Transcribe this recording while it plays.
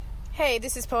Hey,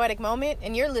 this is Poetic Moment,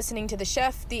 and you're listening to The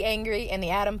Chef, The Angry, and The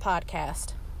Adam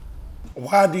podcast.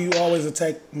 Why do you always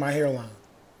attack my hairline?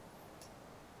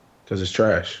 Because it's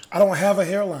trash. I don't have a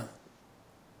hairline.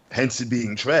 Hence it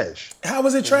being trash. How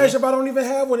is it trash if I don't even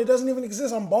have one? It doesn't even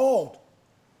exist. I'm bald.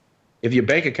 If your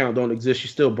bank account don't exist, you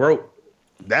still broke.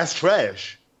 That's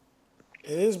trash.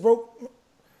 It is broke.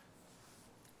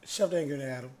 Chef the Angry and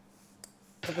Adam.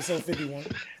 Episode 51.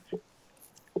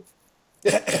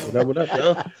 What up,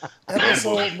 yo?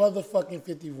 Episode motherfucking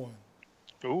 51.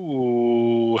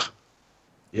 Ooh.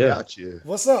 Yeah. Gotcha.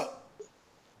 What's up?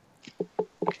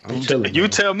 I'm chilling. You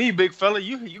tell me, big fella.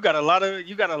 You got a lot of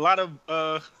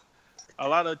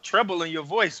treble in your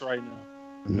voice right now.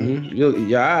 Mm-hmm.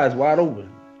 Your eyes wide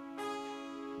open.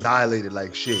 Dilated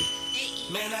like shit.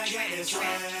 Man, I got this right.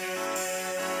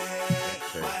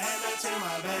 Okay.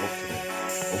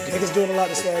 Niggas doing a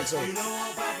lot of swag, so.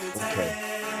 Okay.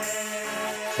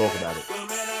 Talk about it.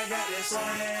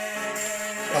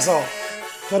 That's all.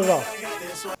 Cut it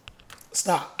off.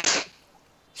 Stop.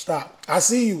 I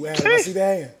see you, Adam. I see the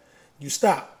hand. You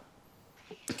stop.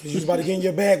 Because you was about to get in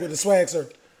your bag with the swag surf.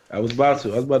 I was about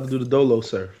to do the Dolo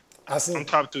surf. I see. I'm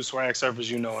top 2 swag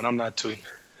surfers, you know, and I'm not 2.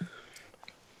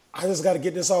 I just got to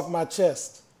get this off my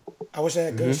chest. I wish I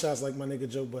had gunshots like my nigga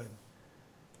Joe Budden.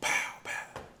 Pow,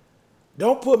 pow.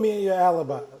 Don't put me in your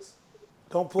alibis.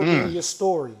 Don't put me in your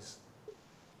stories.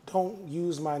 Don't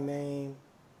use my name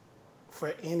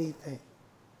for anything.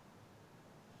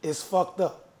 It's fucked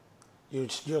up. You're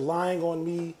lying on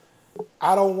me.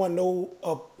 I don't want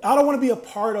to be a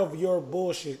part of your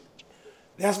bullshit.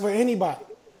 That's for anybody.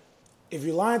 If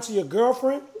you're lying to your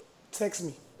girlfriend, text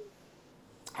me.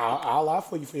 I'll lie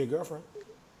for you for your girlfriend.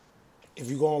 If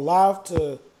you're going to lie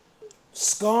to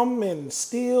scum and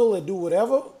steal and do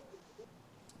whatever,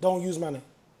 don't use my name.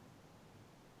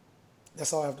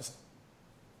 That's all I have to say.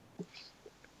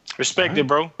 Respect it,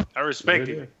 bro. I respect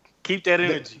it. Keep that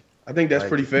energy. I think that's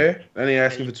pretty fair. I ain't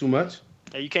asking for too much.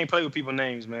 Hey, you can't play with people's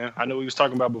names, man. I know we was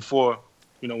talking about before.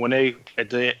 You know, when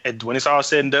when it's all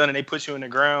said and done and they put you in the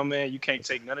ground, man, you can't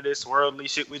take none of this worldly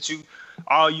shit with you.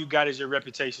 All you got is your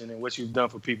reputation and what you've done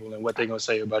for people and what they're gonna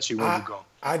say about you when you're gone.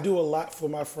 I do a lot for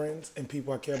my friends and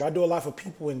people I care about. I do a lot for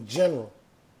people in general.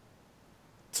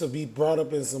 To be brought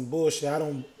up in some bullshit, I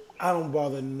don't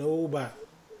bother nobody.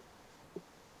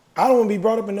 I don't want to be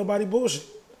brought up in nobody bullshit.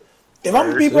 If I'm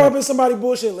gonna be brought up in somebody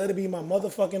bullshit, let it be my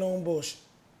motherfucking own bullshit.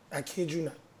 I kid you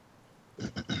not.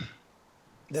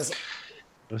 That's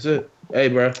it. Hey,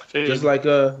 bro. Just like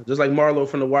Marlo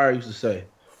from The Wire used to say,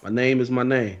 my name is my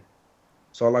name.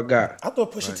 That's all I got. I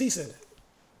thought Pusha T said that.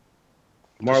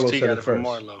 Marlo Pusha T said got it from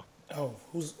first. Marlo. Oh,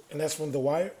 and that's from The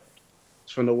Wire?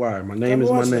 It's from The Wire. My name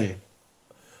is my name.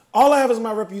 All I have is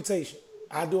my reputation.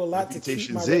 I do a lot to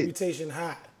keep my reputation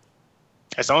high.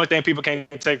 That's the only thing people can't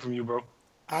take from you, bro.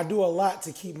 I do a lot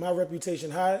to keep my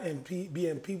reputation high and be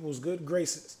in people's good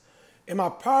graces. And my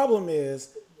problem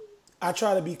is I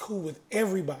try to be cool with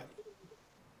everybody.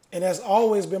 And that's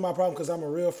always been my problem because I'm a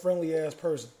real friendly ass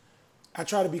person. I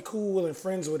try to be cool and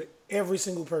friends with every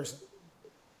single person.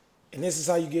 And this is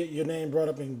how you get your name brought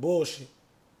up in bullshit.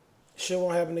 Shit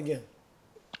won't happen again.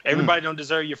 Everybody don't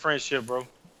deserve your friendship, bro.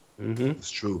 Mm-hmm.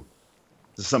 It's true.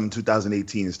 This is something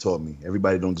 2018 has taught me.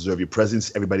 Everybody don't deserve your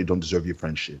presence. Everybody don't deserve your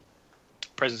friendship.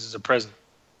 Presence is a present.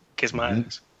 Kiss my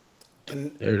ass.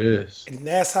 And there it is. And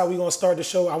that's how we gonna start the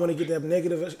show. I want to get the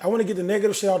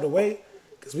negative shit out the way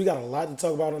because we got a lot to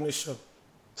talk about on this show.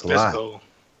 It's a lot. Go.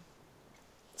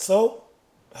 So,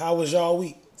 how was y'all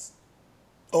week?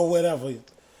 Or whatever.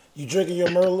 You drinking your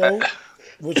Merlot?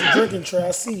 What you drinking, Trey?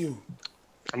 I see you.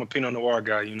 I'm a Pinot Noir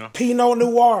guy, you know. Pinot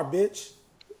Noir, bitch.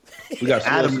 We got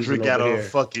Adam drink out of a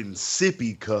fucking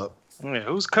sippy cup. Yeah,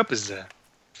 whose cup is that?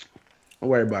 Don't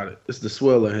worry about it. It's the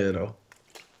swill in here, though.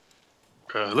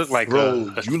 Look like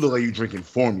Bro, you look like you drinking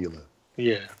formula.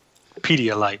 Yeah,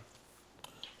 Pedialyte.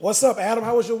 What's up, Adam?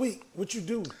 How was your week? What you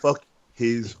do? Fuck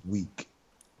his week.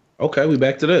 Okay, we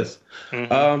back to this.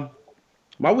 Mm-hmm.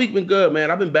 My week been good,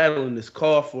 man. I've been battling this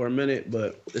cough for a minute,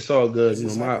 but it's all good.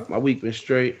 You know, my week been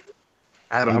straight.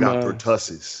 Adam got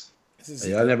pertussis.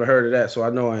 Yeah, I never heard of that, so I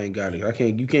know I ain't got it.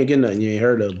 You can't get nothing you ain't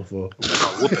heard of before.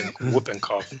 Whooping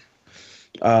cough.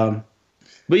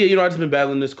 But yeah, you know, I just been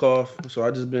battling this cough, so I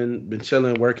just been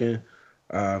chilling, working,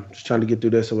 just trying to get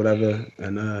through this or whatever,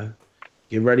 and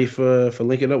get ready for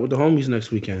linking up with the homies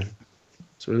next weekend.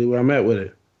 That's really where I'm at with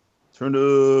it. Turn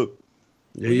up.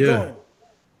 Yeah.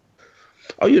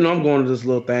 Oh, you know, I'm going to this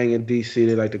little thing in D.C.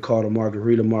 they like to call the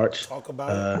Margarita March. Talk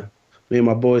about it. Me and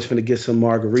my boys finna get some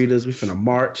margaritas. We finna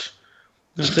march.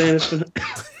 You know what I'm saying?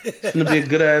 It's finna be a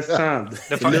good ass time.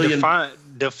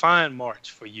 Define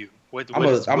March for you. What I'm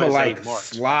is a a like march?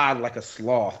 slide like a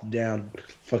sloth down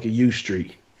fucking U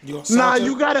Street. You gonna Nah, saunter?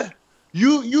 you gotta.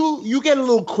 You get a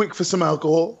little quick for some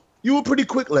alcohol. You were pretty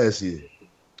quick last year.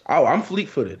 Oh, I'm fleet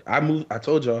footed. I move. I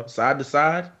told y'all, side to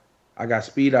side. I got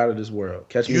speed out of this world.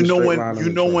 Catch me You in a know straight when line.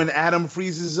 you know when Adam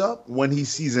freezes up when he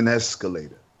sees an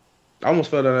escalator. I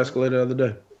almost fell down an escalator the other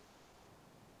day.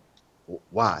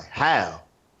 Why? How?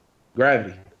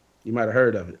 Gravity. You might have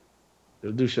heard of it.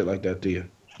 They'll do shit like that to you.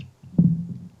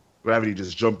 Gravity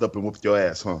just jumped up and whooped your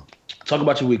ass, huh? Talk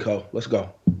about your week, Ho. Let's go.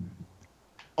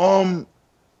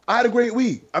 I had a great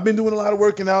week. I've been doing a lot of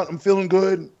working out. I'm feeling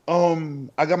good.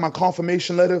 I got my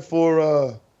confirmation letter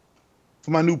for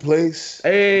my new place.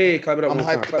 Hey, clap it up I'm one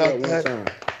time. hyped Clap it up about one that.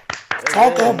 time.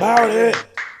 Talk about it.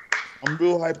 I'm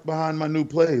real hyped behind my new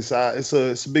place. It's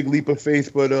a big leap of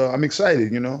faith, but I'm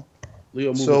excited. You know,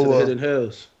 Leo moving So, to the Hidden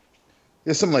Hills.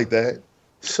 yeah, something like that.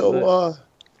 So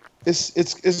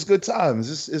it's good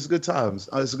times. It's good times.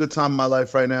 It's a good time in my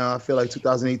life right now. I feel like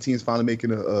 2018 is finally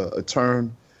making a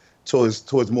turn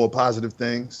towards more positive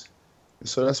things. And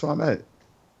so that's where I'm at.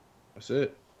 That's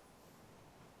it.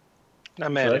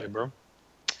 Not mad at it, bro.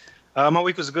 My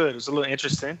week was good. It was a little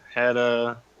interesting. Had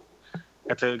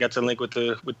got to link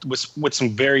with some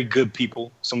very good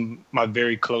people, some my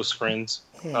very close friends.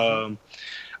 I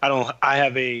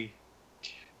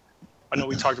know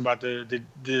we talked about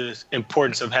the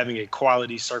importance of having a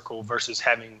quality circle versus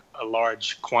having a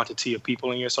large quantity of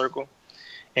people in your circle,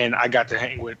 and I got to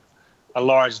hang with a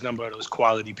large number of those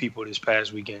quality people this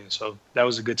past weekend. So that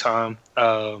was a good time.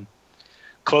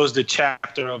 Closed the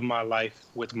chapter of my life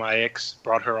with my ex,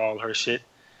 brought her all her shit.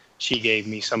 She gave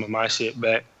me some of my shit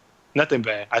back. Nothing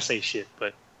bad. I say shit,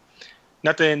 but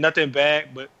nothing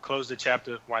bad, but closed the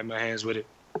chapter, wipe my hands with it.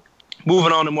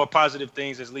 Moving on to more positive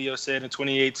things, as Leo said, in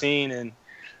 2018, and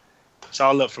it's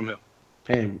all up from him.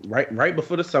 Damn, right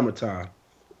before the summertime.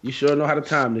 You sure know how to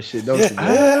time this shit, don't you,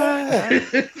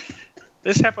 man?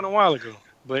 This happened a while ago,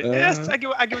 but I get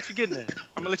what you're getting at.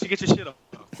 I'm gonna let you get your shit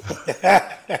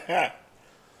off.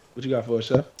 What you got for us,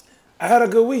 Chef? I had a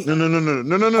good week. No.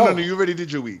 Oh. You already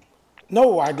did your week.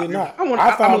 No, I did not. I'm I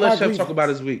gonna filed my let Chef grievance. talk about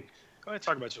his week. Go ahead,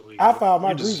 talk about your week. I bro. filed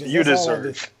my You grievance. You That's all I did.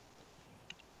 deserve.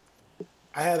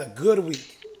 I had a good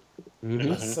week.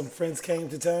 Mm-hmm. Some friends came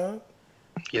to town.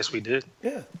 Yes, we did.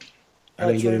 Yeah. I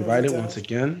didn't get Trey was in invited town. once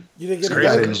again. You didn't get You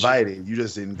got invited? invited. You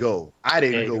just didn't go. I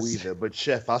didn't go Yes. either. But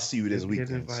Chef, I'll see you this Didn't get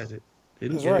weekend. so. invited.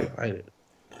 Didn't That's get right. invited.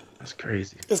 That's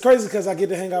crazy. It's crazy because I get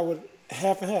to hang out with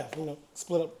half and half,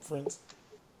 split up friends.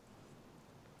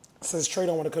 Since Trey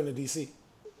don't want to come to DC.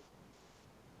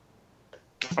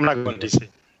 I'm not going to DC.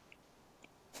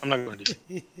 I'm not going to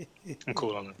DC. I'm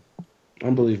cool on it.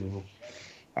 Unbelievable.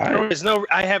 All right.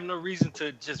 I have no reason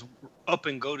to just up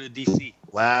and go to DC.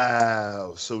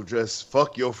 Wow. So just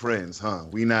fuck your friends, huh?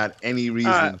 We not any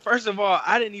reason. First of all,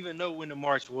 I didn't even know when the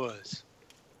march was.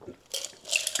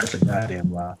 That's a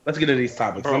goddamn lie. Let's get into these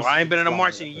topics. Bro, I ain't been in a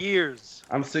march in years.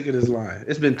 I'm sick of this line.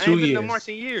 It's been I 2 ain't been years. in a march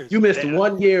in years. You missed Man,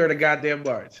 1 year of the goddamn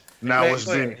march. Now Man, it's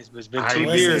go ahead. been. It's been I 2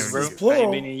 ain't years, been bro. It's plural. I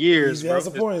ain't been in years, bro. That's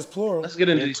the point. It's plural. Let's get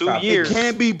into Been these 2 topics. years. It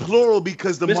can't be plural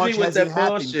because the Miss march me with hasn't that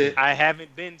happened. bullshit. I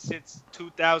haven't been since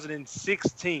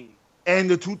 2016. And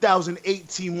the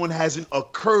 2018 one hasn't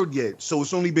occurred yet. So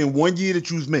it's only been 1 year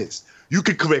that you've missed. You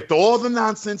could correct all the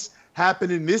nonsense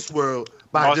happening in this world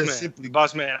by simply.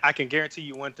 Boss man, I can guarantee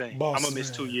you one thing. Boss I'm gonna miss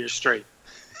man. 2 years straight.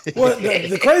 Well,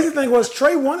 the crazy thing was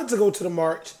Trey wanted to go to the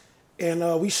march,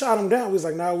 and we shot him down. We was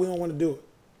like, "Nah, we don't want to do it,"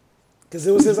 because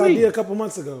it was his idea a couple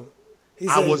months ago. He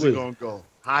I said, wasn't going to go.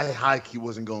 High key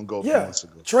wasn't going to go a few "Yeah." months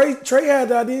ago. Trey had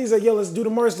the idea. He said, "Yo, let's do the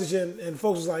march this year," and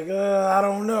folks was like, "I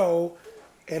don't know."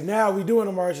 And now we doing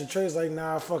the march, and Trey's like,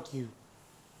 "Nah, fuck you."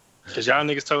 Cause y'all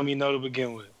niggas told me no to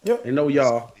begin with. Yep, Ain't no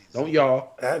y'all. Don't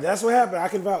y'all. that's what happened. I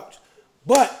can vouch,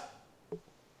 but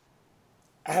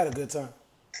I had a good time.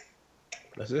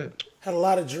 That's it. Had a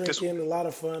lot of drinking, a lot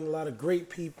of fun, a lot of great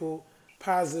people,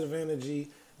 positive energy.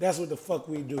 That's what the fuck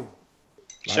we do.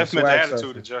 Chef met the swag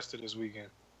attitude surfing. adjusted this weekend.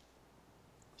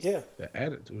 Yeah. The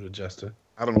attitude adjuster.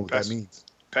 I don't know what That's- that means.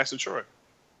 Pastor Troy.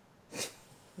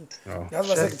 Oh. That's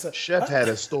my second time. Chef had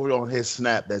a story on his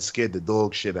snap that scared the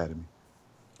dog shit out of me.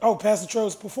 Oh, Pastor Troy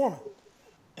was performing,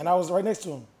 and I was right next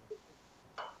to him.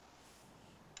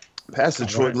 Pastor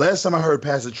Troy. right. Last time I heard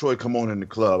Pastor Troy come on in the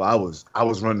club, I was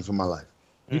running for my life.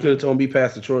 You could have told me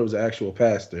Pastor Troy was an actual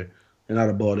pastor, and I'd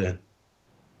have bought in.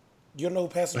 You know who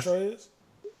Pastor Troy is?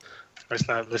 Let's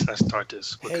not start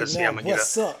this because now, I'm gonna get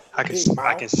what's up. up, I big can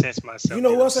mouth? sense myself. You know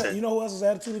who getting else? upset. You know who else was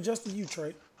attitude adjusted? You,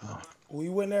 Trey. We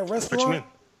went in that What you mean? restaurant,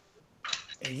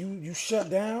 and you shut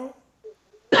down.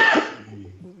 You had an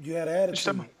What you talking attitude.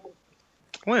 about?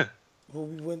 When?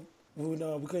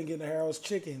 When we couldn't get in the Harold's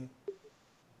Chicken,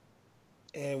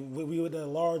 and we were a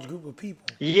large group of people.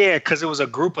 Yeah, because it was a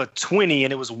group of 20,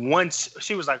 and it was one.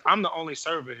 She was like, "I'm the only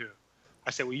server here."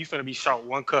 I said, "Well, you finna be short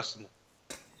one customer."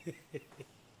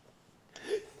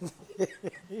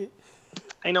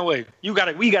 Ain't no way. We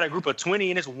got a group of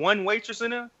 20, and it's one waitress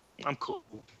in there. I'm cool.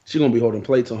 She gonna be holding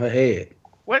plates on her head,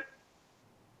 What?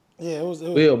 Yeah, it was.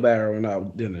 wheelbarrowing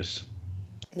out dinners.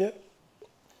 Yep.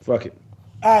 Fuck it.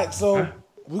 All right, so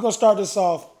we're gonna start this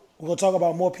off. We're gonna talk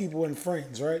about more people and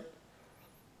friends, right?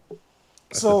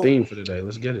 That's So the theme for today.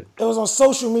 Let's get it. it was on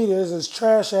social media. There's this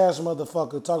trash ass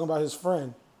motherfucker talking about his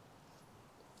friend,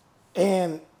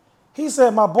 and he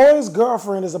said, "My boy's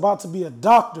girlfriend is about to be a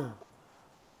doctor.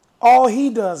 All he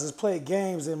does is play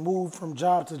games and move from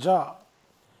job to job,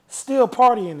 still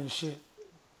partying and shit.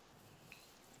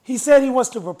 He said he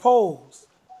wants to propose.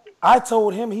 I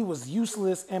told him he was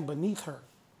useless and beneath her,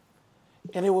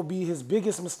 and it would be his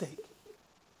biggest mistake.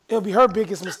 It'll be her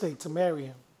biggest mistake to marry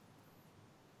him."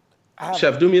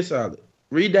 Chef, do me a solid.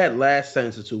 Read that last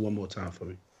sentence or two one more time for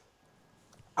me.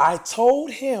 I told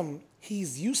him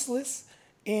he's useless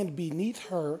and beneath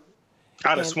her, I'd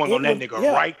have And swung it on that would- nigga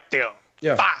yeah. right there.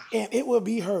 Yeah. Fire. and it will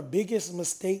be her biggest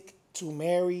mistake to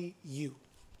marry you.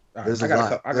 All right, There's I a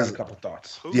got lot. a There's- couple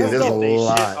thoughts. Yeah, there's a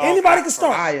lot. Anybody can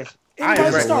start. I Anybody am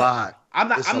can There's a start. lot. I'm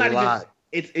not It's I'm a not lot.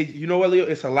 even it's you know what, Leo?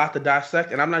 It's a lot to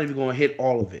dissect, and I'm not even gonna hit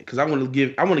all of it because I want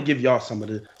to give y'all some of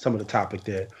the topic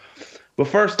there. But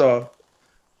first off,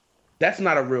 that's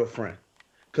not a real friend.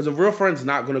 Because a real friend's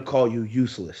not gonna call you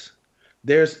useless.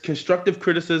 There's constructive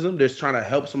criticism, there's trying to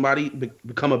help somebody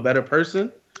become a better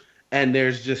person, and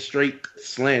there's just straight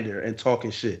slander and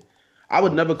talking shit. I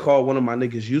would never call one of my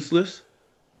niggas useless.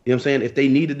 You know what I'm saying? If they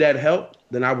needed that help,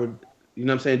 then I would, you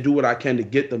know what I'm saying, do what I can to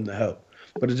get them the help.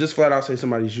 But to just flat out say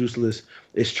somebody's useless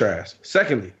is trash.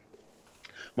 Secondly,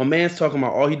 my man's talking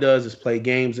about all he does is play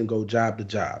games and go job to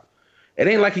job. It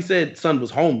ain't like he said son was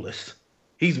homeless.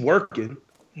 He's working.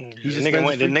 He just The spends nigga,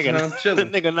 his free time the chilling.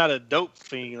 nigga not a dope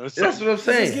fiend or That's something. what I'm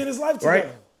saying. He's getting his life right?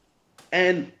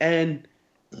 together. And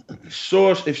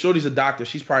sure, if Shorty's a doctor,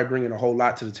 she's probably bringing a whole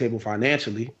lot to the table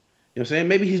financially. You know what I'm saying?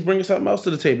 Maybe he's bringing something else to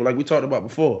the table, like we talked about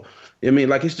before. You know what I mean,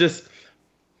 like it's just,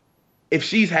 if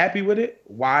she's happy with it,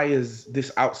 why is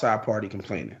this outside party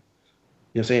complaining? You know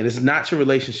what I'm saying? It's not your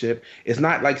relationship. It's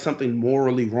not like something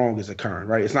morally wrong is occurring,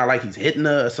 right? It's not like he's hitting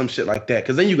her or some shit like that,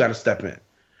 because then you got to step in,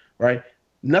 right?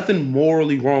 Nothing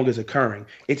morally wrong is occurring.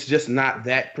 It's just not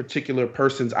that particular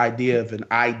person's idea of an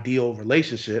ideal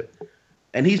relationship,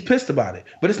 and he's pissed about it.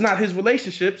 But it's not his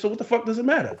relationship, so what the fuck does it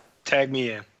matter? Tag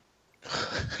me in.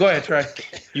 Go ahead, Trey.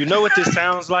 You know what this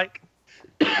sounds like?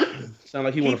 Sound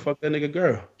like he want to fuck that nigga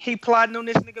girl. He plotting on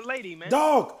this nigga lady, man.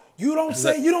 Dog, you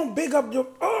don't big up your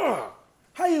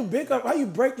how you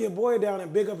break your boy down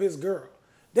and big up his girl.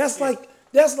 That's like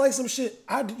some shit.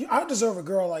 I deserve a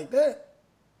girl like that.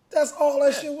 That's all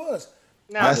that shit was.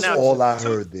 That's all I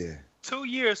heard there. 2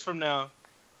 years from now,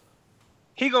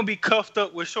 he gonna be cuffed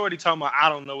up with Shorty talking about, I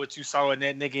don't know what you saw in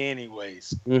that nigga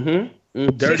anyways.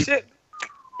 Dirty. Shit.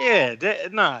 Yeah, that's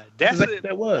Exactly what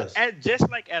that was. Just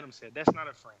like Adam said, that's not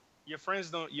a friend. Your friends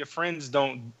don't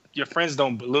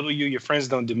belittle you. Your friends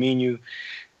don't demean you.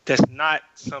 That's not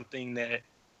something that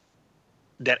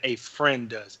a friend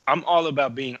does. I'm all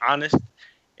about being honest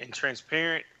and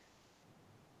transparent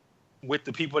with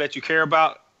the people that you care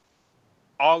about,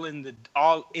 all in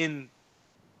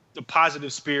the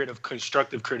positive spirit of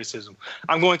constructive criticism.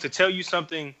 I'm going to tell you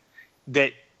something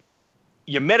that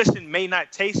your medicine may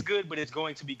not taste good, but it's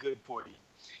going to be good for you.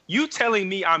 You telling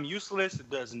me I'm useless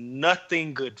does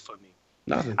nothing good for me.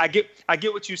 Nothing. I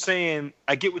get what you're saying.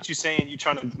 You're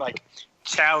trying to like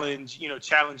challenge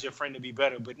your friend to be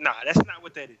better, but nah, that's not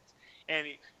what that is. And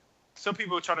some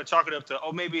people are trying to chalk it up to,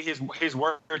 oh, maybe his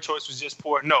word choice was just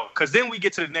poor. No, because then we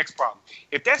get to the next problem.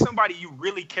 If that's somebody you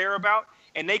really care about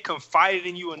and they confided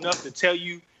in you enough to tell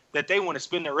you that they want to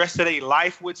spend the rest of their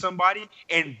life with somebody,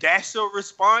 and that's your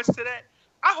response to that,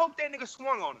 I hope that nigga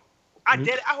swung on him. I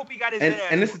hope he got his ass.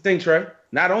 And this is the thing, Trey.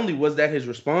 Not only was that his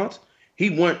response,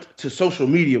 he went to social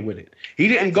media with it. He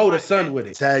didn't go to Sun with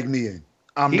it. Tag me in.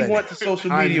 I'm He ready. went to social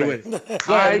media with it.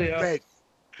 Go I'm ahead, Leo. ready.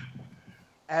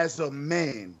 As a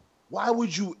man, why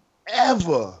would you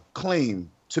ever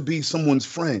claim to be someone's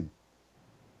friend,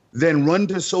 then run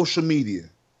to social media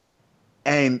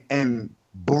and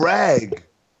brag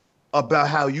about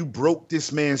how you broke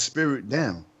this man's spirit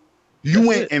down? You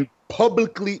went and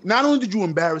publicly, not only did you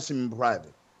embarrass him in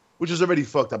private, which is already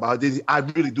fucked up. I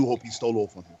really do hope he stole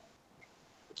off on him.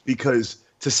 Because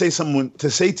to say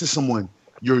to someone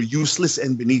you're useless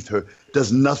and beneath her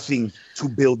does nothing to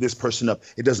build this person up.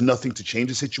 It does nothing to change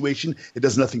the situation. It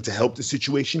does nothing to help the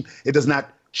situation. It does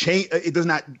not change. It does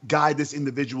not guide this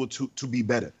individual to be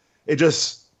better. It's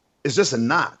just a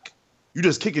knock. You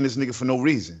just kicking this nigga for no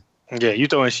reason. Yeah, you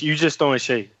just throwing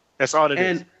shade. That's all it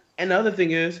is. And the other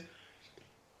thing is,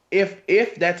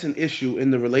 if that's an issue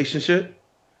in the relationship,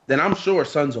 then I'm sure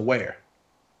son's aware.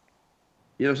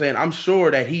 You know what I'm saying? I'm sure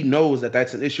that he knows that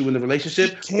that's an issue in the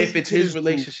relationship. If it's his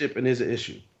relationship and is an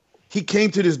issue. He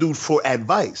came to this dude for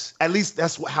advice. At least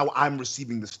that's how I'm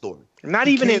receiving the story. Not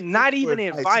even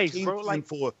advice, bro. Like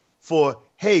for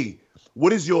hey,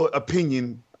 what is your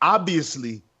opinion?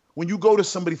 Obviously, when you go to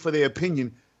somebody for their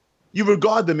opinion, you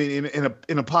regard them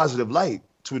in a positive light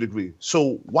to a degree.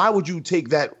 So why would you take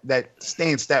that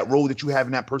stance, that role that you have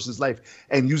in that person's life,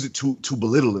 and use it to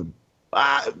belittle them?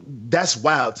 That's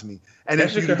wild to me. And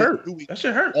that shit hurt. That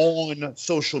shit hurt on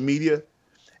social media,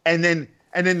 and then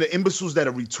the imbeciles that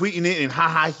are retweeting it and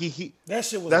he. That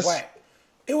shit was whack.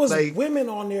 It was like, women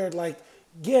on there like,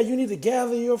 yeah, you need to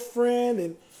gather your friend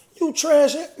and you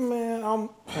trash it, man.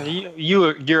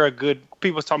 You're a good.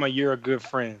 People's talking about you're a good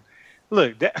friend.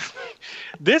 Look,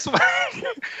 this one,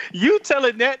 you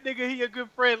telling that nigga he a good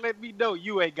friend, let me know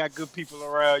you ain't got good people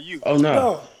around you. Oh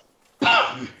no.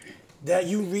 That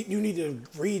you need to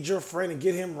read your friend and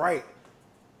get him right.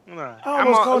 Nah, I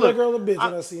almost called that girl a bitch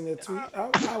when I seen that tweet.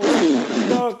 I was,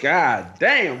 dog, God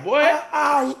damn, boy.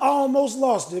 I almost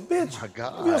lost it, bitch. Oh my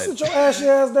God. You gonna sit your ass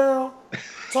down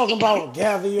talking about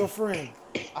gather your friend.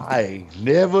 I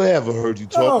never ever heard you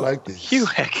talk like this. You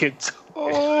acting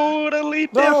totally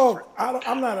Dog, different.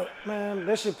 I'm not a man.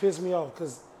 That shit pissed me off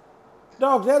because,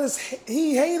 dog,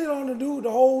 he hated on the dude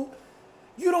the whole.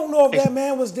 You don't know if that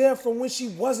man was there from when she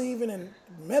wasn't even in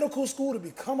medical school to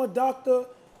become a doctor.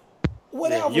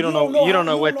 Whatever. Yeah, you don't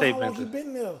know what they've been through. He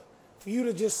been there. For you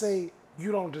to just say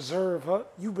you don't deserve her,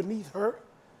 you beneath her.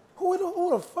 Who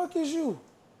the fuck is you?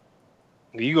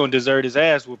 You gonna deserve his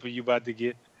ass whooping you about to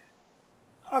get.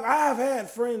 I've had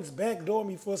friends backdoor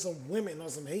me for some women or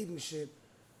some hating shit,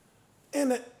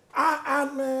 and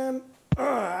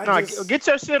get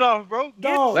your shit off, bro.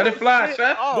 Let it fly,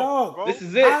 Chef. Dog, bro. This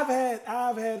is it.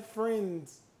 I've had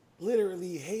friends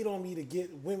literally hate on me to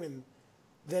get women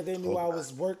that they knew I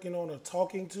was working on or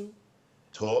talking to.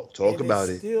 Talk about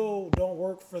it. Still don't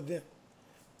work for them.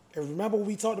 And remember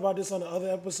we talked about this on the other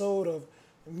episode of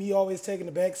me always taking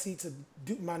the back seat to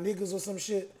do my niggas or some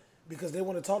shit because they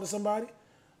want to talk to somebody.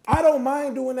 I don't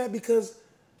mind doing that because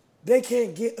they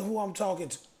can't get who I'm talking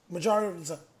to majority of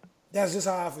the time. That's just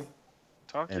how I feel.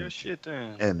 Talk your shit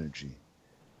then.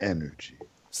 Energy.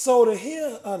 So to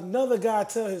hear another guy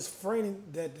tell his friend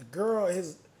that the girl,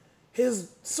 his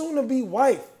soon-to-be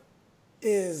wife,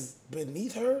 is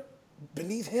beneath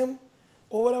him,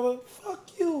 or whatever,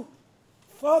 fuck you,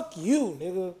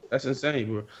 nigga. That's insane,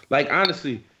 bro. Like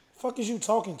honestly, Fuck is you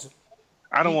talking to?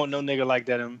 I don't want no nigga like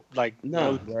that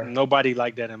nobody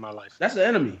like that in my life. that's an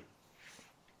enemy.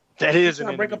 That is Trying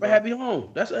an to break enemy, up a bro. happy home.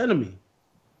 That's an enemy.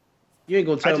 You ain't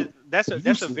gonna tell him. That's a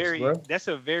Useless,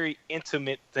 very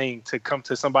intimate thing to come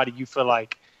to somebody you feel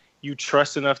like you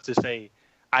trust enough to say,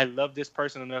 I love this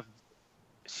person enough.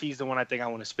 She's the one I think I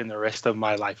want to spend the rest of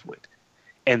my life with.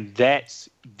 And that's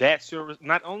your,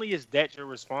 not only is that your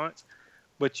response,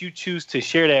 but you choose to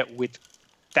share that with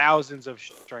thousands of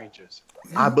strangers.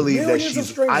 I believe that Millions of she's.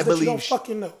 strangers I that you don't believe.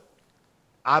 fucking know.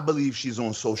 I believe she's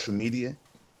on social media,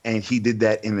 and he did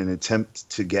that in an attempt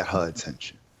to get her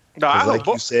attention. No, Like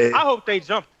you said, I hope they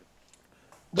jump.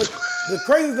 But the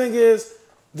crazy thing is,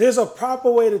 there's a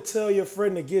proper way to tell your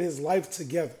friend to get his life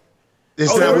together. is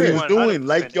Oh, that what yeah. he was doing? 100%.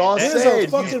 Like y'all There's a said,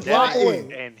 fucking he's proper plotting.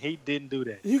 way. And he didn't do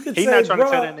that. You could He's say, not trying to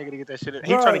tell bruh, that nigga to get that shit.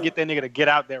 He's trying to get that nigga to get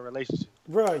out that relationship.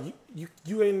 Bruh,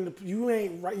 you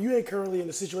ain't currently in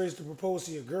the situation to propose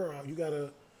to your girl. You gotta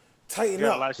tighten You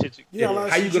got up. a lot of shit. You got a lot of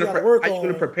How shit you you gonna gotta work how you on.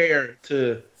 gonna prepare to, you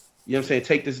know what I'm saying,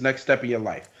 take this next step in your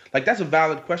life? Like that's a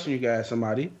valid question you can ask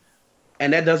somebody,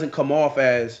 and that doesn't come off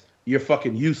as you're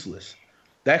fucking useless.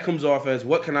 That comes off as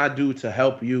what can I do to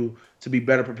help you to be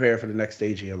better prepared for the next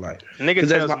stage of your life? Nigga 'Cause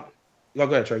that's tells me, Go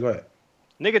ahead, Trey. Go ahead.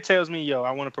 nigga tells me, yo,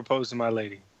 I want to propose to my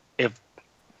lady. If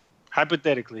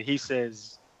hypothetically he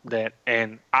says that,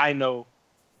 and I know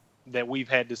that we've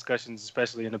had discussions,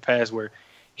 especially in the past, where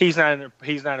he's not in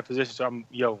a position. So I'm,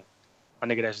 yo, my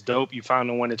nigga, that's dope. You found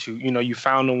the one that you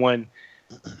found the one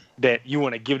that you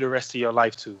want to give the rest of your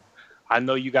life to. I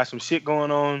know you got some shit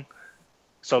going on,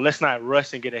 so let's not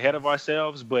rush and get ahead of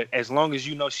ourselves. But as long as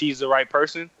you know she's the right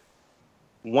person,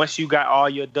 once you got all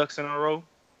your ducks in a row,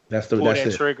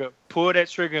 pull that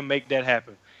trigger and make that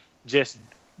happen. Just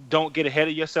don't get ahead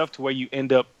of yourself to where you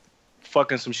end up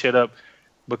fucking some shit up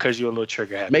because you're a little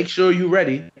trigger happy. Make sure you're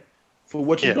ready for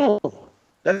what you're doing.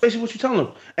 That's basically what you're telling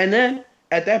them. And then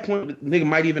at that point, the nigga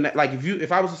might even like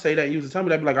if I was to say that, you was to tell me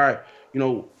that, I'd be like, all right,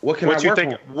 what can I work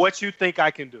on? What you think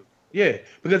I can do? Yeah,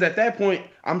 because at that point,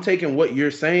 I'm taking what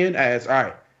you're saying as, all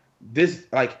right,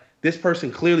 this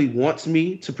person clearly wants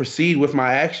me to proceed with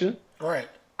my action. Right.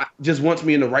 Just wants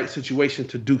me in the right situation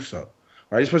to do so.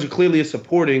 Right. This person clearly is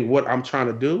supporting what I'm trying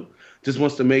to do. Just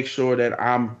wants to make sure that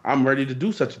I'm ready to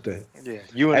do such a thing. Yeah,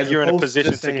 you're in a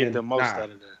position to get the most out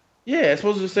of that. Yeah, as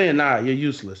opposed to saying, nah, you're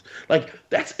useless. Like,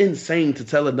 that's insane to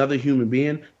tell another human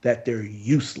being that they're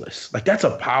useless. Like, that's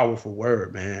a powerful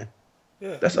word, man.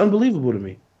 Yeah. That's unbelievable to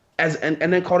me. And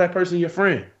then call that person your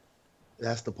friend.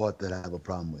 That's the part that I have a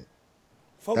problem with.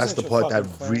 Folks That's the part that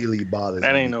really bothers me.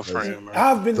 That ain't no friend, man.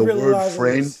 I've been The word realizing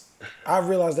friend. this. I've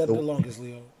realized that the longest,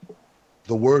 Leo.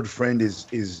 The word friend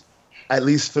is, at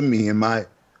least for me, in my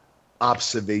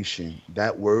observation,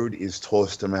 that word is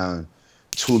tossed around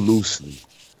too loosely.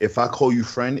 If I call you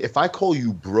friend, if I call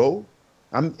you bro,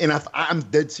 I'm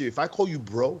dead serious. If I call you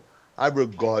bro, I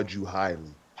regard you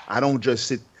highly. I don't just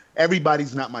sit.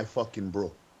 Everybody's not my fucking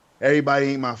bro. Everybody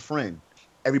ain't my friend.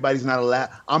 Everybody's not allowed.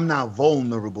 I'm not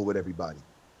vulnerable with everybody.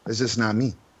 It's just not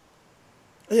me.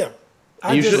 Yeah.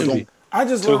 I You just shouldn't be. learned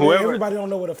that whoever- everybody don't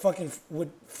know what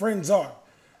friends are.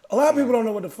 A lot of people don't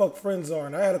know what the fuck friends are.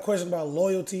 And I had a question about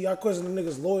loyalty. I questioned the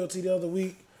niggas' loyalty the other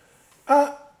week.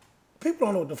 People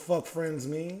don't know what the fuck friends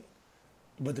mean.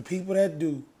 But the people that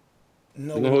do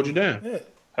know. They're gonna hold you down. Yeah.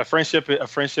 A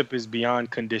friendship is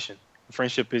beyond condition. A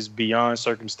friendship is beyond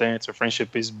circumstance. A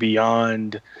friendship is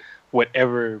beyond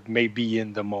whatever may be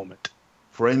in the moment.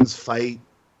 Friends fight.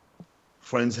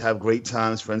 Friends have great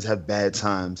times. Friends have bad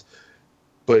times.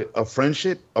 But a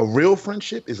real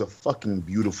friendship is a fucking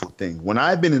beautiful thing. When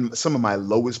I've been in some of my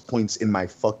lowest points in my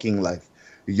fucking life,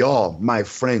 y'all, my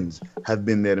friends, have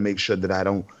been there to make sure that I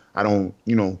don't,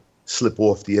 slip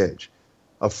off the edge.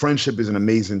 A friendship is an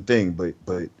amazing thing,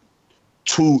 but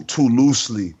too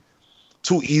loosely,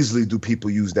 too easily do people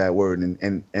use that word,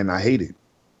 and I hate it.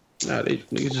 Nah, niggas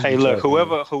just Hey, be look,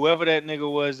 talking. whoever that nigga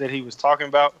was that he was talking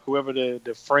about, whoever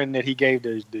the friend that he gave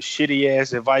the shitty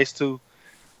ass advice to,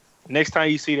 next time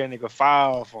you see that nigga,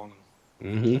 fire off on him.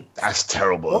 Mm-hmm. That's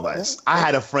terrible advice. I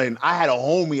had a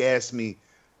homie ask me,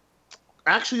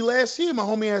 actually last year, my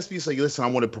homie asked me, he said, listen, I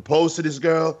want to propose to this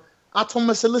girl. I told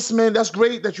him, I said, listen, man, that's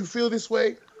great that you feel this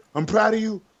way. I'm proud of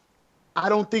you. I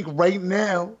don't think right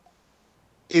now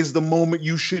is the moment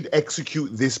you should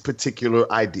execute this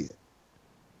particular idea.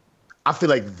 I feel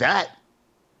like that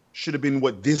should have been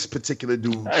what this particular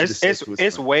dude should have said to his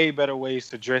It's friend. way better ways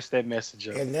to dress that message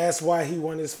up. And that's why he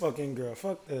won his fucking girl.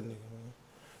 Fuck that nigga, man.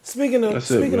 Speaking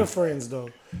man. of friends, though,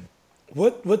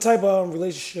 what type of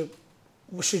relationship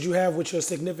should you have with your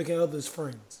significant other's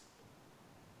friends?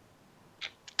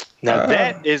 Now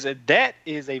that is a very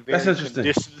That's interesting.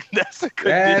 That's a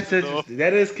That's conditional. interesting.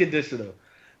 That is conditional.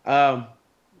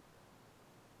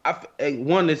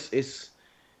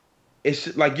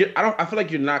 It's like I feel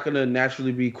like you're not gonna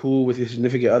naturally be cool with your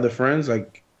significant other friends.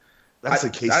 Like That's a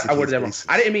case. I worded that wrong.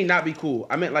 I didn't mean not be cool.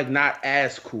 I meant like not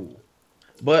as cool.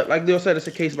 But like Leo said, it's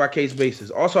a case by case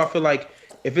basis. Also, I feel like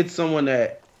if it's someone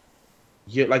that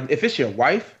you're like, if it's your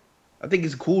wife, I think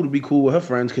it's cool to be cool with her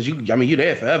friends because you're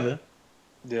there forever.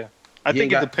 Yeah, I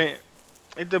think it depends.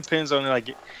 It depends on like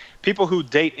people who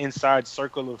date inside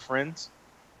circle of friends.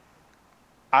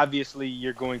 Obviously,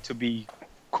 you're going to be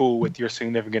cool with your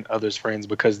significant other's friends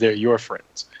because they're your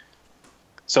friends.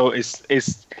 So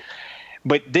it's,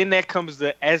 but then that comes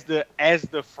as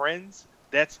the friends.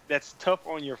 That's tough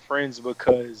on your friends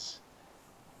because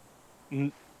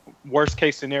worst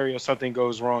case scenario, something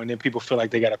goes wrong, and then people feel like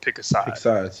they got to pick a side. Pick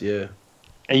sides, yeah.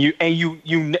 And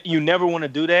you never want to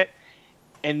do that.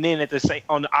 And then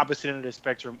on the opposite end of the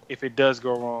spectrum, if it does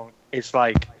go wrong, it's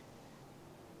like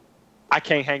I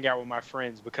can't hang out with my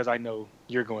friends because I know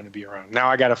you're going to be around. Now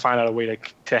I got to find out a way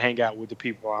to hang out with the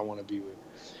people I want to be with.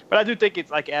 But I do think it's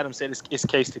like Adam said, it's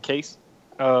case to case.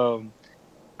 I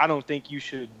don't think you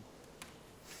should.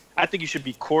 I think you should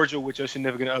be cordial with your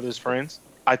significant other's friends.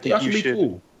 I think you should.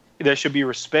 Cool. There should be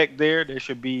respect there. There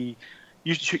should be.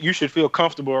 You should feel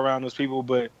comfortable around those people,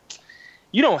 but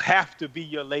you don't have to be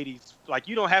your lady's. Like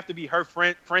you don't have to be her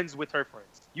friends with her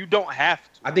friends. You don't have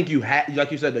to. I think you have,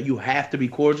 like you said, that you have to be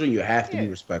cordial. You have to be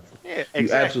respectful. Yeah, exactly.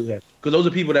 You absolutely have, because those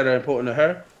are people that are important to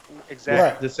her. Exactly.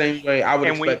 Right. The same way I would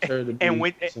expect her to be. And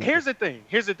here's the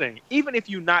thing. Even if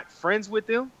you're not friends with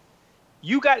them,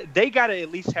 they gotta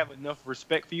at least have enough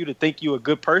respect for you to think you're a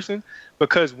good person.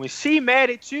 Because when she mad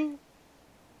at you,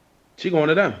 she going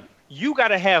to them. You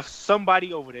gotta have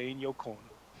somebody over there in your corner.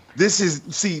 This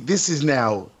is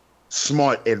now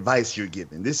smart advice you're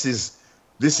giving. This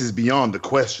is beyond the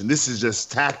question. This is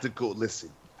just tactical. Listen,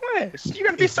 Yes, you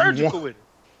gotta be surgical with it.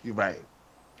 You're right.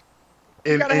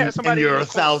 gotta have And somebody you're in your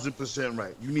corner. 1,000%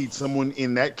 right. You need someone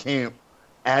in that camp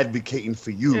advocating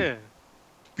for you Yeah.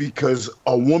 because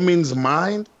a woman's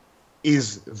mind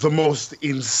is the most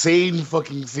insane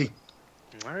fucking thing.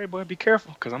 All right, boy, be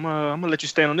careful, cause I'm gonna let you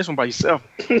stand on this one by yourself.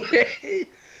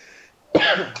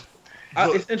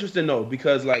 It's interesting though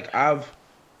because like I've,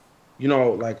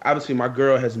 like obviously my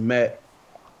girl has met,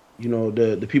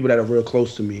 the people that are real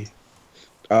close to me,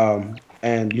 and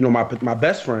my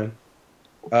best friend,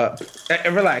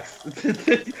 and relax,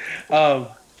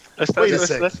 Wait a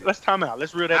second. Let's time out.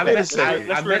 Let's reel that I back. Wait a second.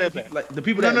 Let's I reel met that back. like the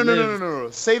people No, that no, no, live. no, no, no.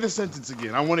 Say the sentence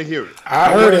again. I want to hear it.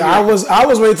 I heard it. I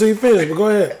was waiting till you finished, but go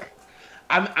ahead.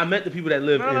 I met the people that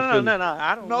live in Philly. No. I don't No, know.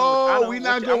 I don't we know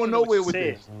not what you- I going wanna know what nowhere you with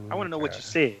said. this. I want to know what you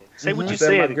said. Say what I you said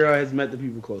said. my girl has met the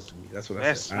people close to me. That's what I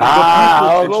That's- said.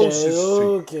 Ah, closest okay, to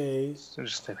you. okay.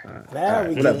 Interesting. Now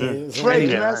we whatever. get it. Trey,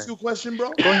 Yeah, can I all ask you a question,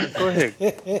 bro? Go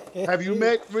ahead. Have you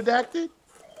met Redacted?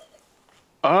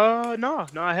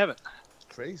 No, I haven't.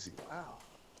 Crazy. Wow.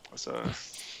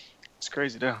 It's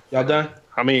crazy though. Y'all done?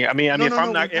 I mean, No, if no, I'm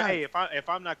no, not, we got hey, if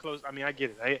I'm not close, I mean, I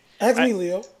get it. Ask me,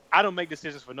 Leo. I don't make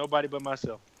decisions for nobody but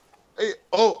myself.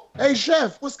 Hey,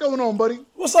 Chef, what's going on, buddy?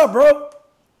 What's up, bro?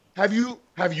 Have you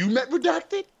met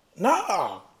Redacted?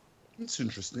 Nah. That's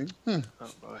interesting. Oh,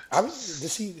 boy.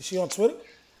 Is she on Twitter?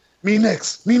 Me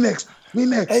next.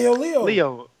 Hey, yo, Leo.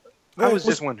 Leo, Go I ahead. was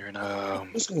just wondering,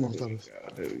 What's going on, fellas?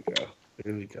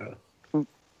 Here we go.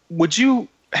 would you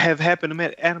have happened to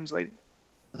met Adam's lady?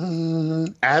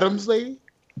 Adam's lady?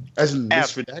 As in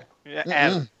Miss Adam. Redacted? Yeah,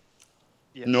 Adam.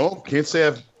 Yeah. No, can't say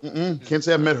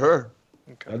I've met her.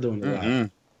 Y'all doing a lot.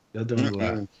 Y'all doing a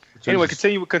lot. Anyway,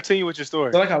 continue with your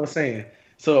story. So like I was saying,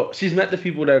 so she's met the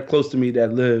people that are close to me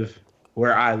that live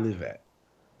where I live at.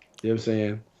 You know what I'm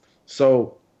saying?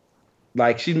 So,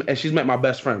 like she's met my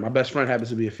best friend. My best friend happens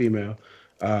to be a female,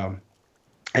 and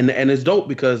it's dope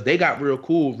because they got real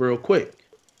cool real quick.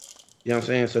 You know what I'm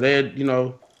saying? So they're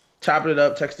chopping it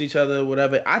up, texting each other,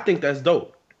 whatever. I think that's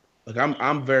dope. Like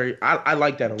I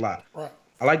like that a lot. Right.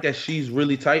 I like that she's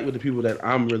really tight with the people that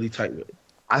I'm really tight with.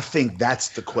 I think that's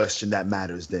the question that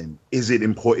matters then. Is it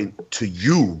important to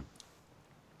you,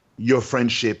 your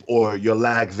friendship or your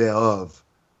lack thereof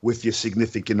with your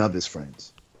significant other's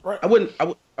friends? Right. I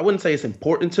wouldn't say it's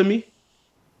important to me.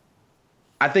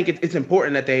 I think it's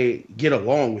important that they get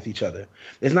along with each other.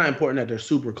 It's not important that they're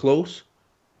super close,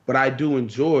 but I do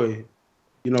enjoy,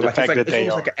 like fact that it's they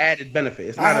almost are. like an added benefit.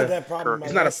 It's I not had that problem.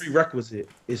 it's not a prerequisite.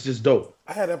 It's just dope.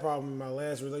 I had that problem in my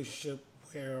last relationship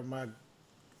where my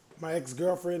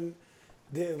ex-girlfriend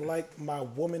didn't like my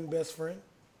woman best friend,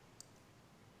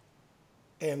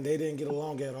 and they didn't get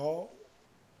along at all.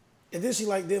 And then she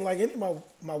didn't like any of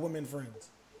my women friends.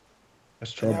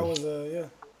 That's And that trouble. was yeah.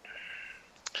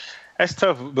 That's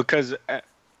tough because,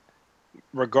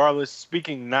 regardless,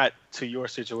 speaking not to your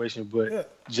situation, but Yeah.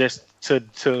 just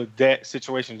to that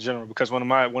situation in general, because one of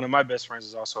my best friends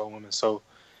is also a woman. So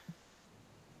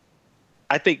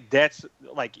I think that's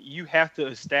like you have to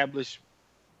establish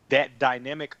that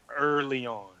dynamic early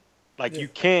on. Like Yeah.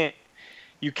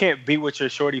 you can't be with your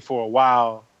shorty for a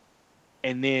while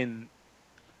and then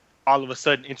all of a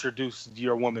sudden introduce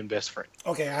your woman best friend.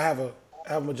 Okay, I'm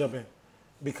gonna jump in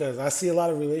because I see a lot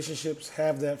of relationships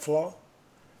have that flaw.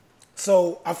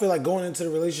 So I feel like going into the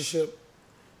relationship,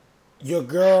 your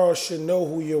girl should know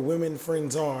who your women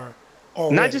friends are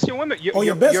already. Not just your women.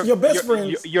 Your best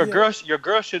friends. Your yeah.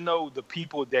 girl should know the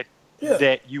people that Yeah.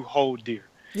 that you hold dear.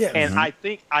 Yeah. And I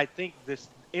think this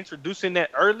introducing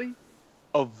that early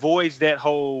avoids that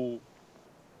whole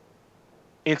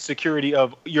insecurity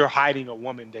of you're hiding a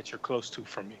woman that you're close to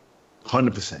from me.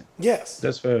 100%. Yes.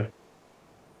 That's fair.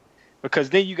 Because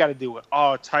then you got to deal with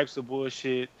all types of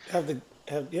bullshit.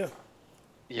 Yeah.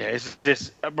 Yeah, it's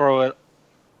just, bro.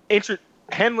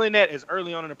 Handling that as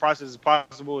early on in the process as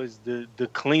possible is the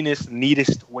cleanest,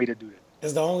 neatest way to do it.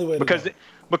 It's the only way to go.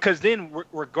 Because then,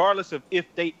 regardless of if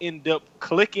they end up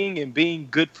clicking and being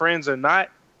good friends or not,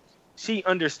 she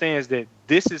understands that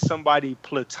this is somebody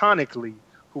platonically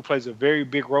who plays a very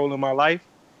big role in my life.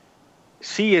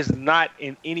 She is not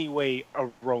in any way a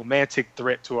romantic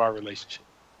threat to our relationship.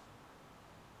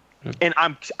 And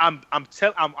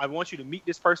I want you to meet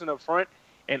this person up front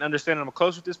and understand that I'm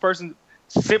close with this person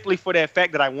simply for that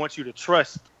fact that I want you to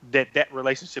trust that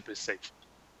relationship is safe.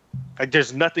 Like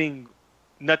there's nothing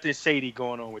shady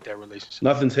going on with that relationship.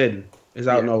 Nothing's hidden. It's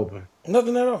out in the open.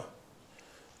 Nothing at all.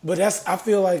 But I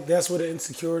feel like that's where the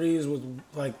insecurities with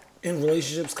like in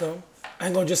relationships come. I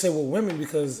ain't gonna just say with women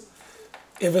because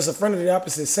if it's a friend of the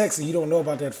opposite sex and you don't know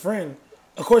about that friend,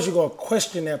 of course you're gonna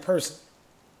question that person.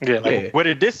 Yeah, like Yeah. where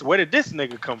did this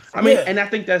nigga come from? I mean, Yeah. and I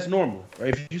think that's normal, right?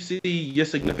 If you see your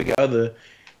significant other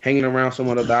hanging around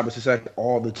someone of the opposite sex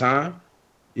all the time,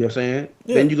 you know what I'm saying?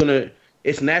 Yeah. Then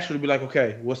it's natural to be like,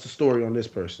 okay, what's the story on this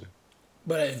person?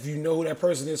 But if you know who that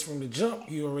person is from the jump,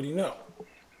 you already know.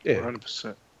 Yeah.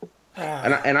 100%.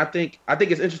 And I think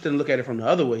it's interesting to look at it from the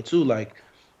other way too. Like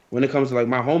when it comes to like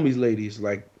my homies, ladies,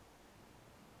 like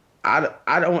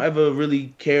I don't ever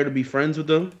really care to be friends with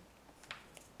them.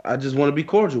 I just want to be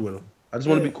cordial with them. I just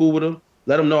want to Yeah. be cool with them.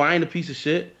 Let them know I ain't a piece of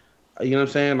shit. You know what I'm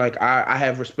saying? Like I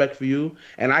have respect for you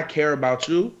and I care about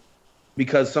you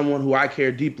because someone who I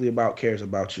care deeply about cares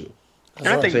about you. And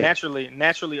I think Right.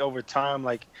 naturally over time,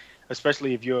 like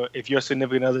especially if your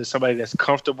significant other is somebody that's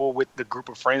comfortable with the group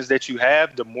of friends that you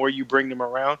have, the more you bring them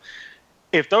around,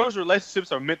 if those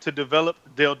relationships are meant to develop,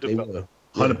 they'll They develop. will.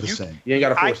 100%. You ain't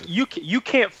gotta force it. You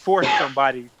can't force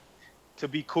somebody to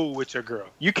be cool with your girl.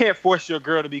 You can't force your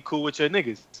girl to be cool with your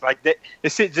niggas. Like that, the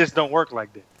shit just don't work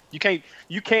like that. You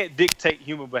can't dictate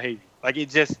human behavior. Like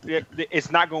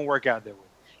it's not gonna work out that way.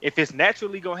 If it's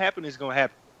naturally gonna happen, it's gonna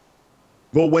happen.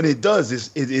 But when it does, it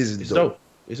is It's dope. dope.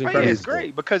 It's Oh, yeah, incredible. it's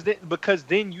great because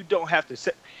then you don't have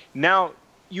to now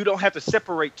you don't have to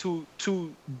separate two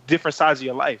different sides of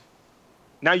your life.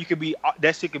 Now you could be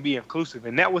that shit could be inclusive,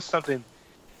 and that was something.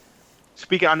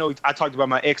 Speaking, I know I talked about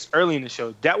my ex early in the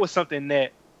show. That was something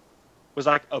that was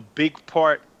like a big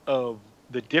part of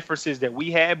the differences that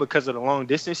we had because of the long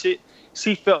distance shit.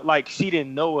 She felt like she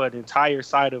didn't know an entire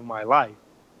side of my life.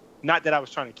 Not that I was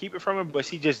trying to keep it from her, but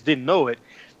she just didn't know it.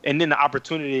 And then the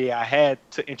opportunity I had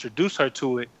to introduce her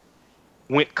to it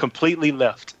went completely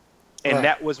left. And Right.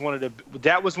 that was one of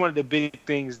the big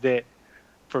things that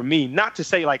for me, not to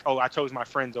say like, oh, I chose my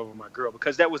friends over my girl,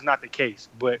 because that was not the case,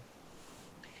 but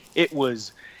it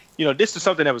was, this is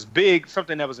something that was big,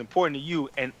 something that was important to you,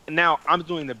 and now I'm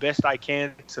doing the best I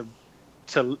can to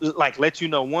like let you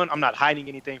know, one, I'm not hiding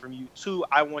anything from you. Two,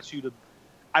 I want you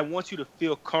to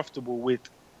feel comfortable with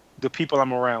the people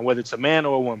I'm around, whether it's a man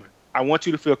or a woman. I want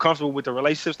you to feel comfortable with the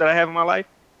relationships that I have in my life.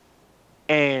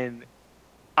 And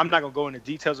I'm not gonna go into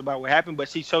details about what happened, but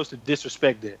she chose to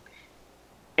disrespect that.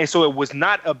 And so it was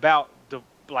not about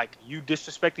you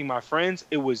disrespecting my friends.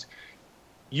 It was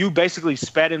you basically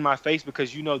spat in my face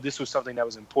because this was something that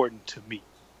was important to me.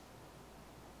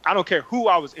 I don't care who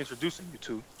I was introducing you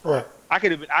to. Right. I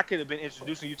could have been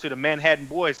introducing you to the Manhattan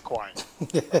Boys Choir.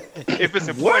 If it's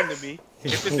important to me,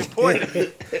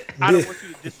 I don't want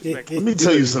you to disrespect me. Let me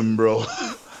tell you something, bro.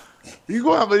 You're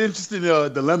going to have an interesting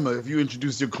dilemma if you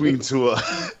introduce your queen to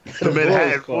the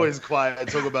Manhattan Boys Choir and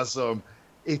talk about some.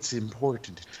 It's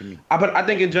important to me. But I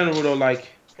think in general though, like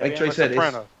Trey said,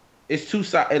 it's two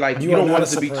sides. Like you don't want it